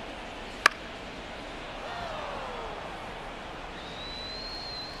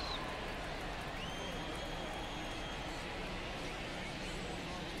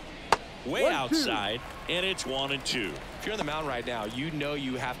 Way outside, and it's 1-2. If you're on the mound right now, you know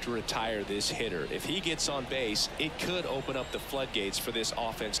you have to retire this hitter. If he gets on base, it could open up the floodgates for this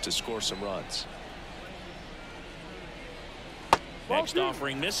offense to score some runs. Next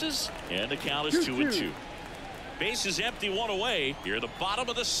offering misses, and the count is 2-2. Base is empty, 1 away. Here at the bottom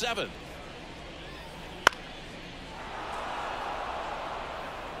of the 7th.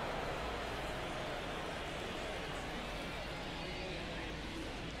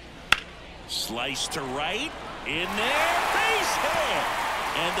 Slice to right, in there, base hit,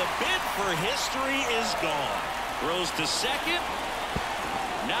 and the bid for history is gone. Throws to second,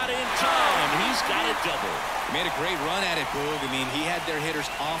 not in time. He's got a double. He made a great run at it, Boog. I mean, he had their hitters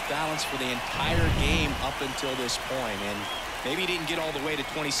off balance for the entire game up until this point, and maybe he didn't get all the way to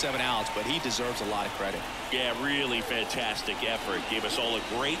 27 outs, but he deserves a lot of credit. Yeah, really fantastic effort. Gave us all a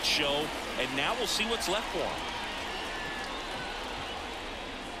great show, and now we'll see what's left for him.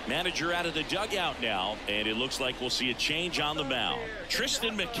 Manager out of the dugout now, and it looks like we'll see a change on the mound.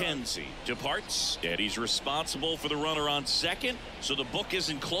 Tristan McKenzie departs, and he's responsible for the runner on second, so the book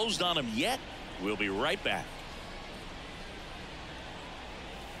isn't closed on him yet. We'll be right back.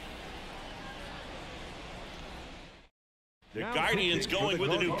 The Guardians going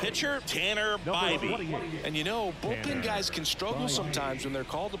with a new pitcher, Tanner Bybee. And you know, bullpen guys can struggle sometimes when they're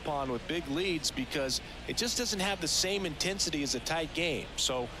called upon with big leads because it just doesn't have the same intensity as a tight game.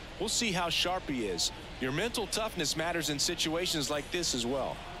 So we'll see how sharp he is. Your mental toughness matters in situations like this as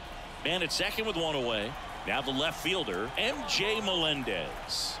well. Man at second with 1 away. Now the left fielder, MJ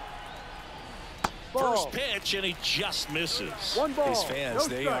Melendez. First pitch, and he just misses. These fans,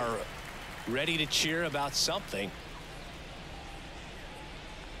 they are ready to cheer about something.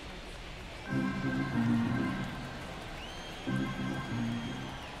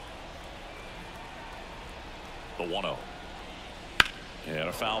 The 1-0. And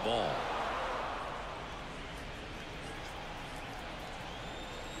a foul ball.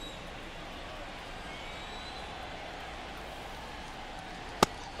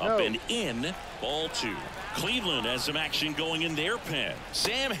 Up and in, ball 2. Cleveland has some action going in their pen.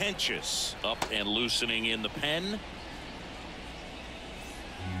 Sam Hentges up and loosening in the pen.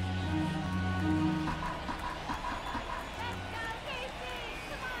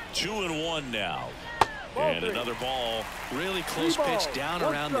 Two and one now. And another ball. Really close pitch down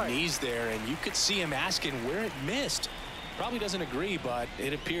around the knees there, and you could see him asking where it missed. Probably doesn't agree, but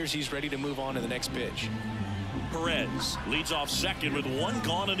it appears he's ready to move on to the next pitch. Perez leads off second with 1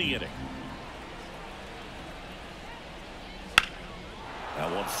 gone in the inning.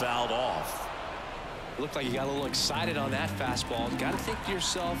 That one fouled off. Looked like you got a little excited on that fastball. You got to think to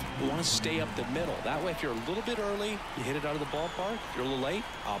yourself, you want to stay up the middle. That way, if you're a little bit early, you hit it out of the ballpark. If you're a little late,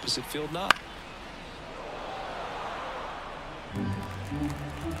 opposite field knock.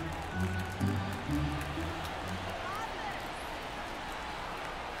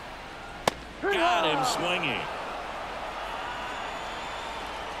 Got him swinging.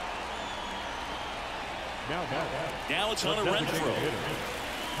 Now it's Hunter Renfroe.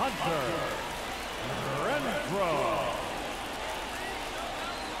 Hunter Renfroe.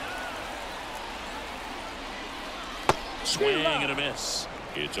 Swing and a miss.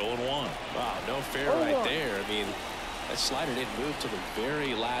 It's 0-1. Wow, no fair right there. I mean, that slider didn't move till the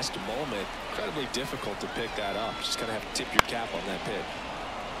very last moment. Incredibly difficult to pick that up. Just kind of have to tip your cap on that pitch.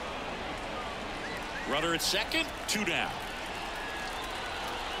 Runner at second, 2 down.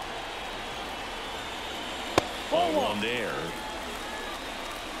 0-1 there.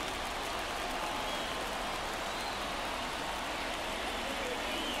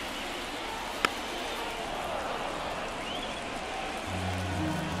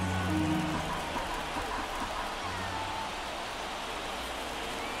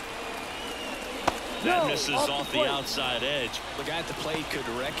 That misses off the outside edge. The guy at the plate could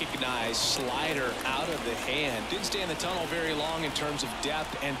recognize slider out of the hand. Didn't stay in the tunnel very long in terms of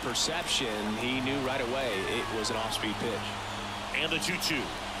depth and perception. He knew right away it was an off-speed pitch. And the 2-2.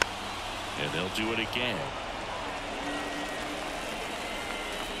 And they'll do it again.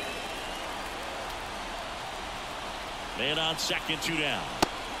 Man on second, 2 down.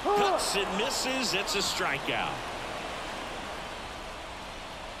 Cuts and misses. It's a strikeout.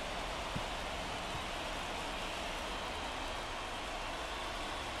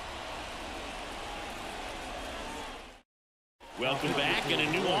 Welcome back, and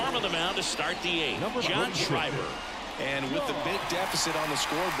a new arm on the mound to start the 8th. John Schreiber. And with the big deficit on the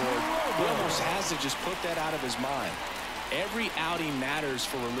scoreboard, he almost has to just put that out of his mind. Every outing matters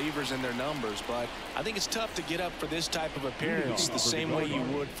for relievers and their numbers, but I think it's tough to get up for this type of appearance the same way you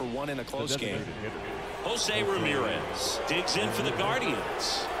would for one in a close game. Jose Ramirez digs in for the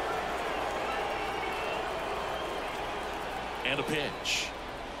Guardians. And a pitch.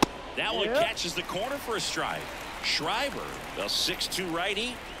 That one catches the corner for a strike. Schreiber, the 6'2"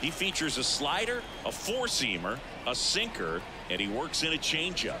 righty. He features a slider, a four-seamer, a sinker, and he works in a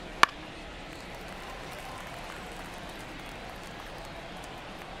changeup.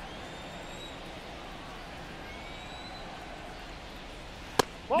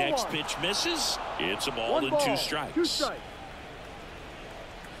 Next pitch misses. It's a ball and 2 strikes.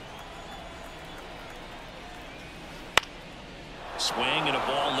 Swing and a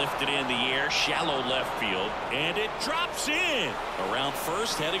ball lifted in the air, shallow left field, and it drops in. Around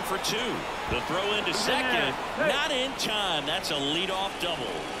first, heading for 2. The throw into second, not in time. That's a leadoff double.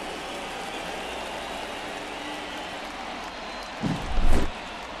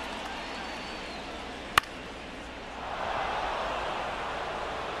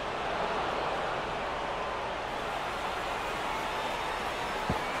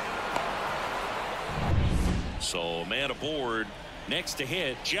 So man aboard. Next to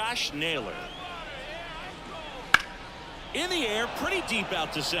hit, Josh Naylor. In the air, pretty deep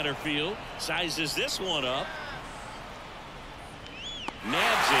out to center field. Sizes this one up.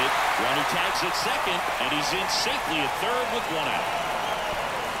 Nabs it. Runner tags at second, and he's in safely at third with 1 out.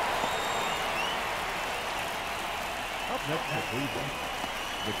 Up next,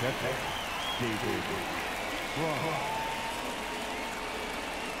 the catcher, David Fry.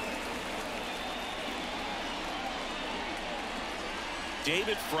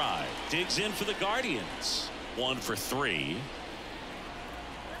 David Fry digs in for the Guardians. 1 for 3.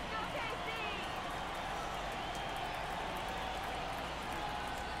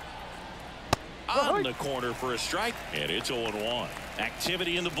 On the corner for a strike, and it's 0-1.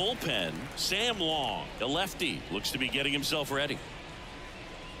 Activity in the bullpen. Sam Long, the lefty, looks to be getting himself ready.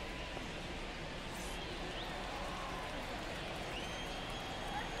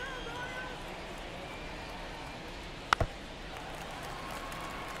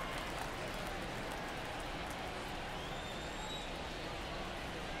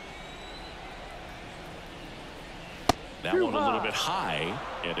 That one a little bit high,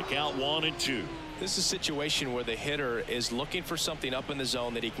 and a count 1-2. This is a situation where the hitter is looking for something up in the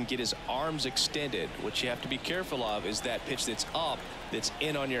zone that he can get his arms extended. What you have to be careful of is that pitch that's up, that's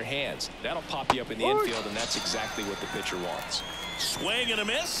in on your hands. That'll pop you up in the infield, and that's exactly what the pitcher wants. Swing and a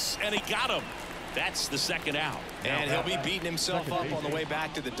miss, and he got him. That's the 2nd out. And he'll be beating himself up on the way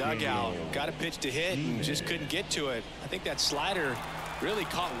back to the dugout. Got a pitch to hit and just couldn't get to it. I think that slider really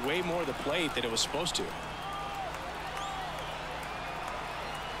caught way more of the plate than it was supposed to.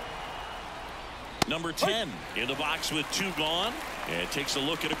 Number 10 in the box with 2 gone, and takes a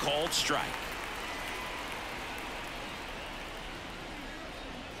look at a called strike.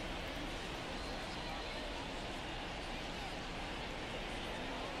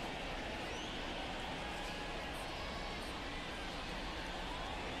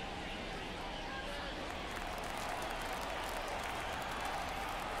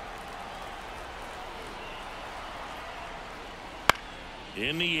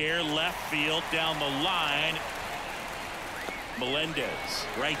 In the air, left field, down the line. Melendez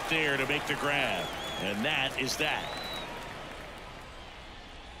right there to make the grab. And that is that.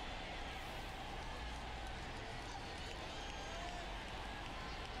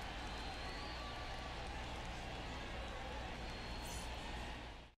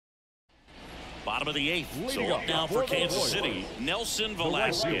 Bottom of the 8th. So up now for Kansas City, Nelson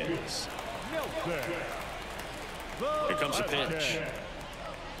Velasquez. Here comes the pitch.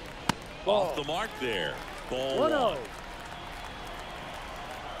 Off the mark there. Ball 1.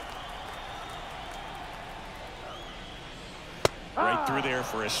 Right through there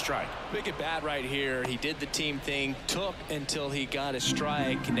for a strike. Big at bat right here. He did the team thing, took until he got a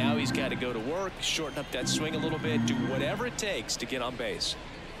strike. Now he's got to go to work, shorten up that swing a little bit, do whatever it takes to get on base.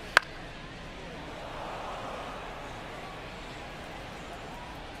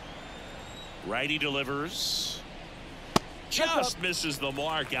 Righty delivers. Just misses the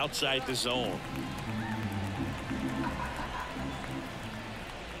mark outside the zone.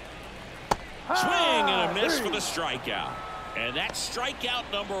 Swing and a miss for the strikeout. And that's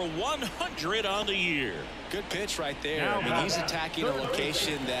strikeout number 100 on the year. Good pitch right there. I mean, he's attacking a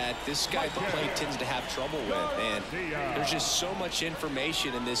location that this guy at the plate tends to have trouble with. And there's just so much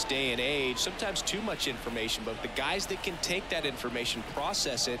information in this day and age, sometimes too much information. But the guys that can take that information,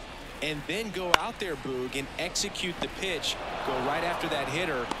 process it, and then go out there, Boog, and execute the pitch, go right after that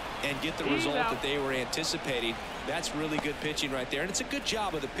hitter, and get the result that they were anticipating. That's really good pitching right there. And it's a good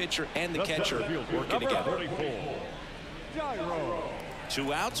job of the pitcher and the catcher working together.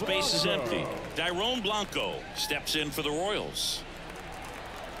 2 outs, base is empty. Dairon Blanco steps in for the Royals.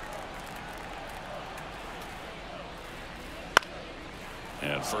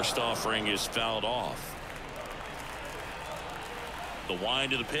 And first offering is fouled off. The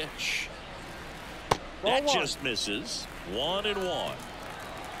wind of the pitch. That just misses. 1-1.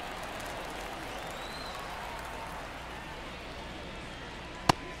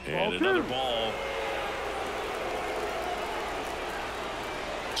 And another ball.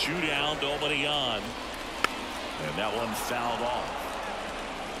 2 down, nobody on. And that one fouled off.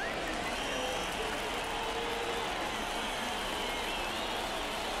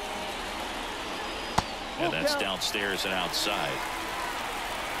 And that's downstairs and outside.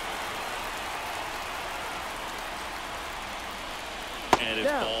 And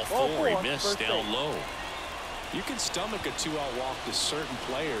it's ball 4. He missed down low. You can stomach a 2-out walk to certain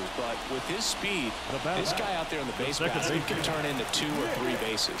players, but with his speed, this guy out there in the base path can turn into 2 or 3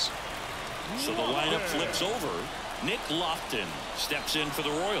 bases. So the lineup flips over. Nick Lofton steps in for the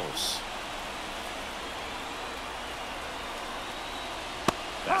Royals.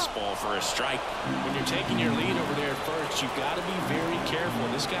 Fastball for a strike. When you're taking your lead over there first, you've got to be very careful.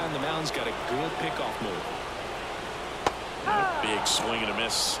 This guy on the mound's got a good pickoff move. A big swing and a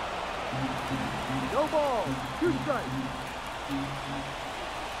miss. No ball. 2 strikes.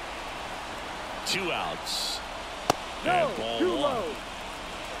 2 outs. No, and ball 2 1. low.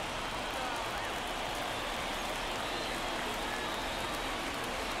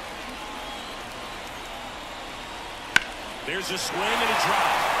 There's a swing and a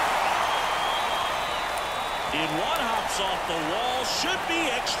drive. In one, hops off the wall. Should be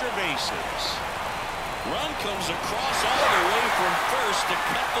extra bases. Run comes across all the way from first to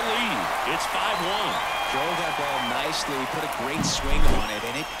cut the lead. It's 5-1. Drove that ball nicely, put a great swing on it,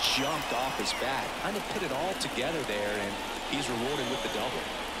 and it jumped off his bat. Kind of put it all together there, and he's rewarded with the double.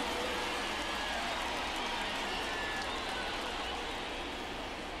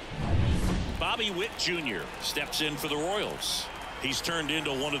 Bobby Witt Jr. steps in for the Royals. He's turned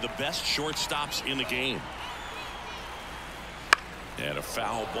into one of the best shortstops in the game. And a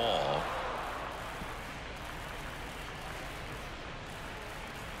foul ball.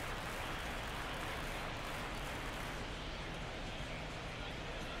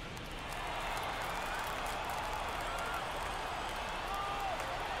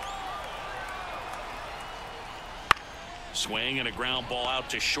 Swing and a ground ball out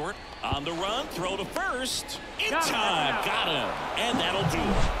to short. On the run, throw to first. In time, got him. And that'll do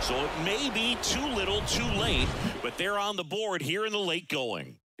it. So it may be too little too late, but they're on the board here in the late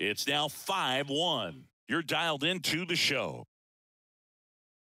going. It's now 5-1. You're dialed into the show.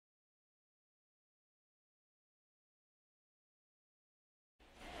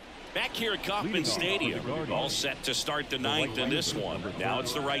 Back here at Kauffman Stadium, all set to start the 9th in this one. Now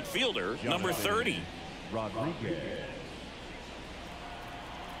it's the right fielder, number 30. Rodriguez.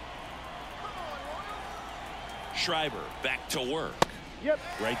 Schreiber back to work. Yep.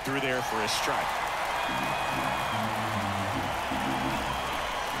 Right through there for a strike.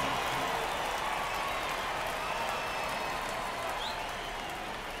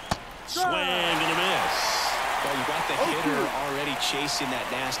 Swing and a miss. Well, you got the hitter already chasing that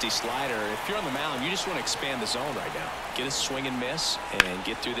nasty slider. If you're on the mound, you just want to expand the zone right now. Get a swing and miss and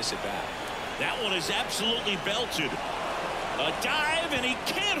get through this at bat. That one is absolutely belted. A dive, and he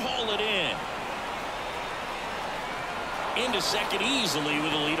can't haul it in. Into second easily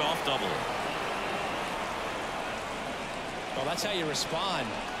with a leadoff double. Well, that's how you respond.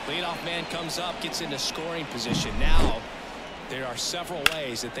 Leadoff man comes up, gets into scoring position. Now, there are several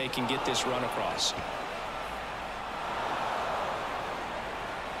ways that they can get this run across.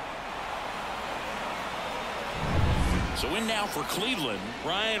 So in now for Cleveland,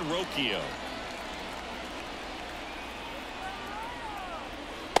 Ryan Rocchio.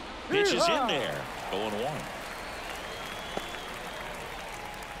 Pitch is in there. 0-1.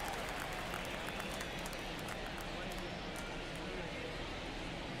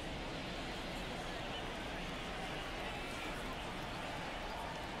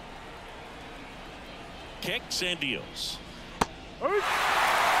 Kicks and deals.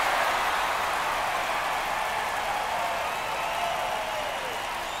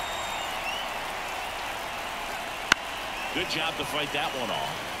 Good job to fight that one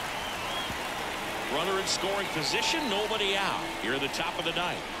off. Runner in scoring position, nobody out. Here at the top of the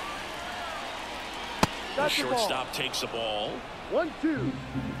ninth. The shortstop takes the ball. 1-2.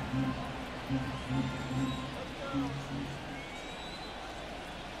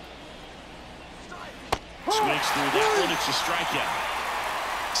 Swings through that one. It's a strikeout.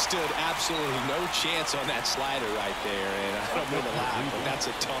 Stood absolutely no chance on that slider right there, and I don't mean to laugh, but that's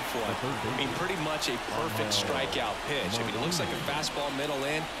a tough one. I mean, pretty much a perfect strikeout pitch. I mean, it looks like a fastball middle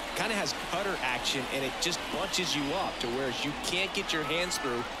in, kind of has cutter action, and it just bunches you up to where you can't get your hands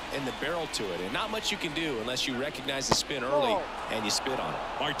through and the barrel to it, and not much you can do unless you recognize the spin early and you spit on it.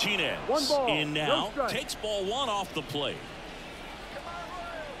 Martinez in now, takes ball one off the plate.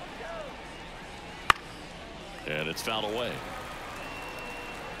 And it's fouled away.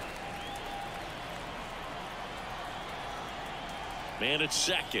 Man at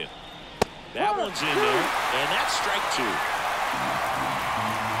second. That one's in there, and that's strike two.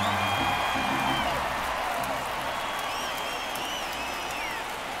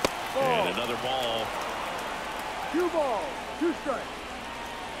 And another ball. 2 balls, 2 strikes.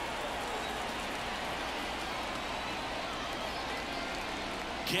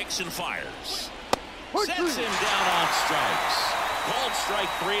 Kicks and fires. Sets him down on strikes. Called strike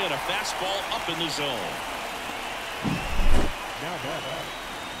 3 and a fastball up in the zone. Now back,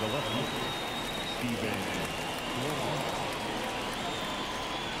 the lefty,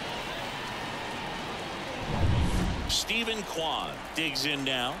 Stephen Kwan digs in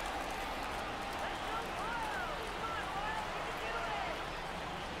now.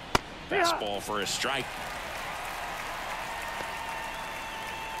 Fastball for a strike.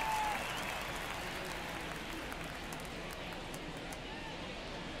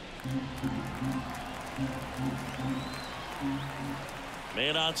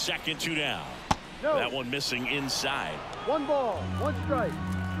 Man on second, 2 down. No. That one missing inside. 1 ball, 1 strike.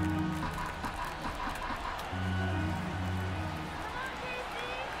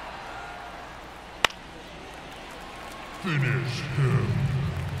 finish him.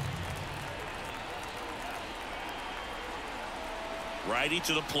 Righty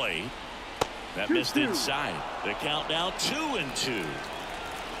to the plate. That missed inside. The count now 2-2.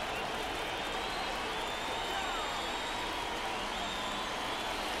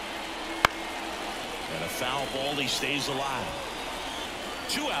 And a foul ball. He stays alive.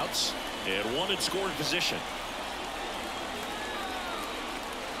 2 outs and 1 in scoring position.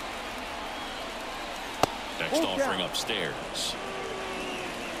 Next offering upstairs.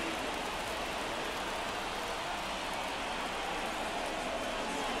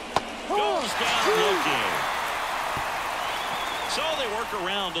 Goes down looking. So they work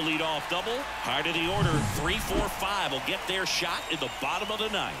around the leadoff double. Heart of the order, 3-4-5 will get their shot in the bottom of the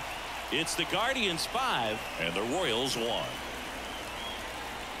 9th. It's the Guardians 5 and the Royals 1.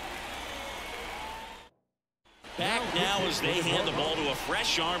 Back now as they hand the ball to a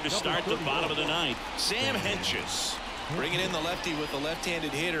fresh arm to start the bottom of the 9th. Sam Hentges. Bringing in the lefty with the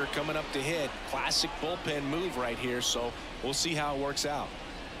left-handed hitter coming up to hit. Classic bullpen move right here, so we'll see how it works out.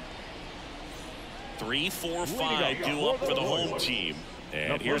 3-4-5 due up for the home team.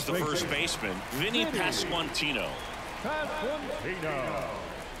 And here's the first baseman, Vinny Pasquantino.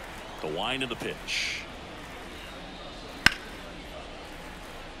 The wind of the pitch.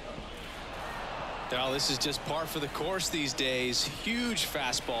 Now this is just par for the course these days. Huge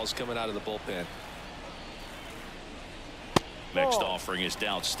fastballs coming out of the bullpen. Next offering is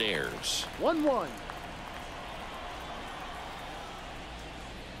downstairs. 1-1.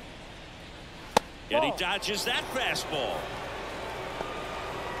 And he dodges that fastball.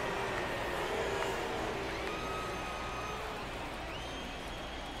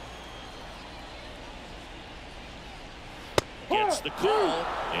 Gets the call,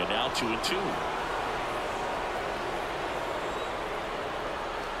 and now 2-2.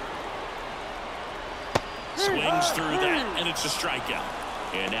 Swings through that, and it's a strikeout.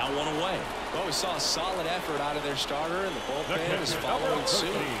 And now 1 away. Well, we saw a solid effort out of their starter, and the bullpen is following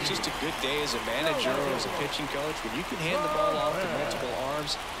suit. It's just a good day as a manager or as a pitching coach when you can hand the ball off to multiple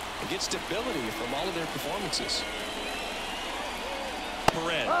arms and get stability from all of their performances.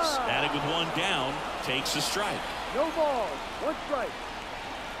 Perez, batting with 1 down, takes a strike. No balls. 1 strike.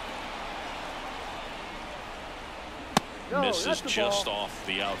 No, misses just off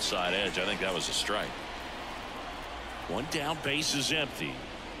the outside edge. I think that was a strike. 1 down, base is empty.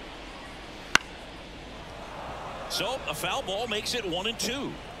 So a foul ball makes it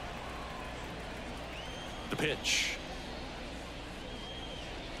 1-2. The pitch.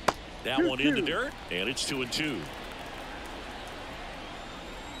 That one in the dirt, and it's 2-2.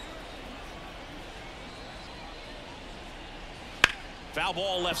 Foul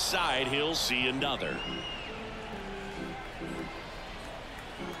ball left side. He'll see another.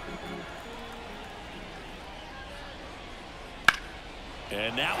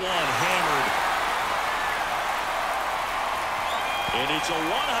 And that one hammered. And it's a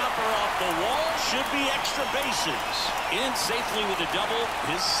one-hopper off the wall. Should be extra bases. In safely with a double,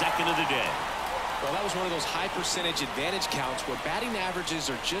 his second of the day. Well, that was one of those high percentage advantage counts where batting averages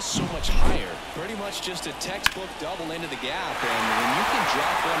are just so much higher. Pretty much just a textbook double into the gap. And when you can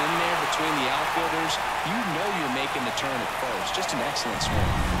drop one in there between the outfielders, you know you're making the turn at first. Just an excellent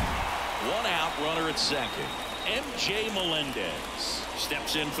swing. 1 out, runner at second. MJ Melendez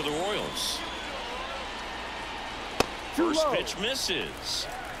steps in for the Royals. First pitch misses.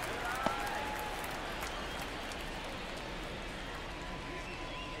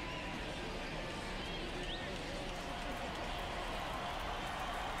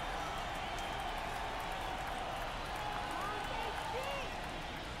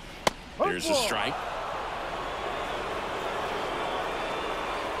 There's a strike.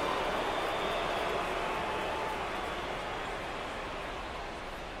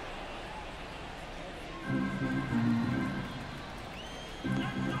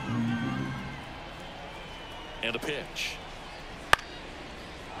 And a pitch.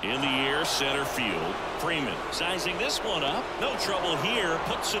 In the air, center field. Freeman sizing this one up. No trouble here.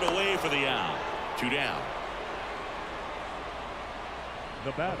 Puts it away for the out. 2 down.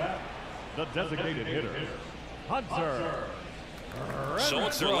 The batter, the designated hitter, Hunter. So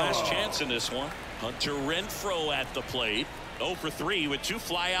it's their last chance in this one. Hunter Renfroe at the plate. 0 for 3 with 2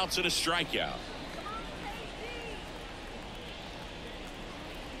 flyouts and a strikeout.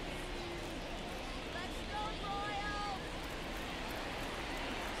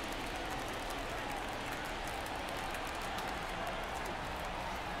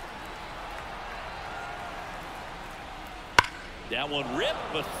 That one ripped,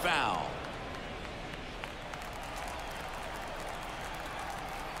 but foul.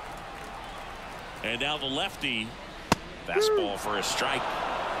 And now the lefty. Fastball for a strike.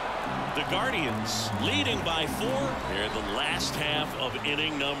 The Guardians leading by 4. They're in the last half of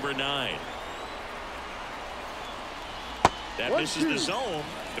inning number 9. That misses the zone.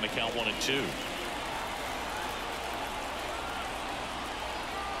 Going to count 1-2.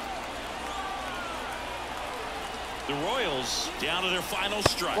 The Royals down to their final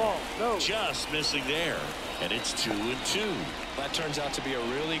strike. Just missing there. And it's 2-2. That turns out to be a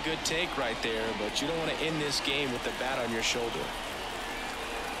really good take right there, but you don't want to end this game with the bat on your shoulder.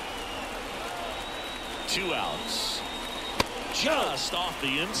 2 outs. Just off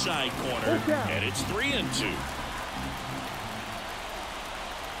the inside corner. And it's 3-2.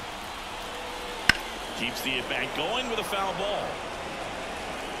 Keeps the at-bat going with a foul ball.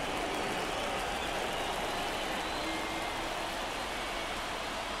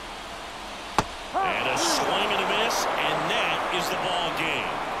 And a swing and a miss, and that is the ball game.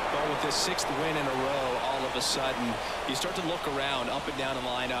 Well, with this 6th win in a row, all of a sudden, you start to look around up and down the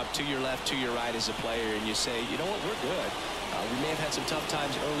lineup, to your left, to your right as a player, and you say, you know what, we're good. We may have had some tough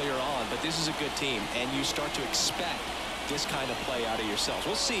times earlier on, but this is a good team, and you start to expect this kind of play out of yourselves.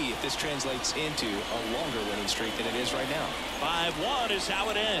 We'll see if this translates into a longer winning streak than it is right now. 5-1 is how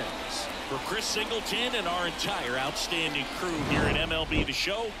it ends. For Chris Singleton and our entire outstanding crew here at MLB The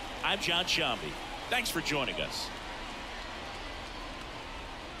Show, I'm John Shambi. Thanks for joining us.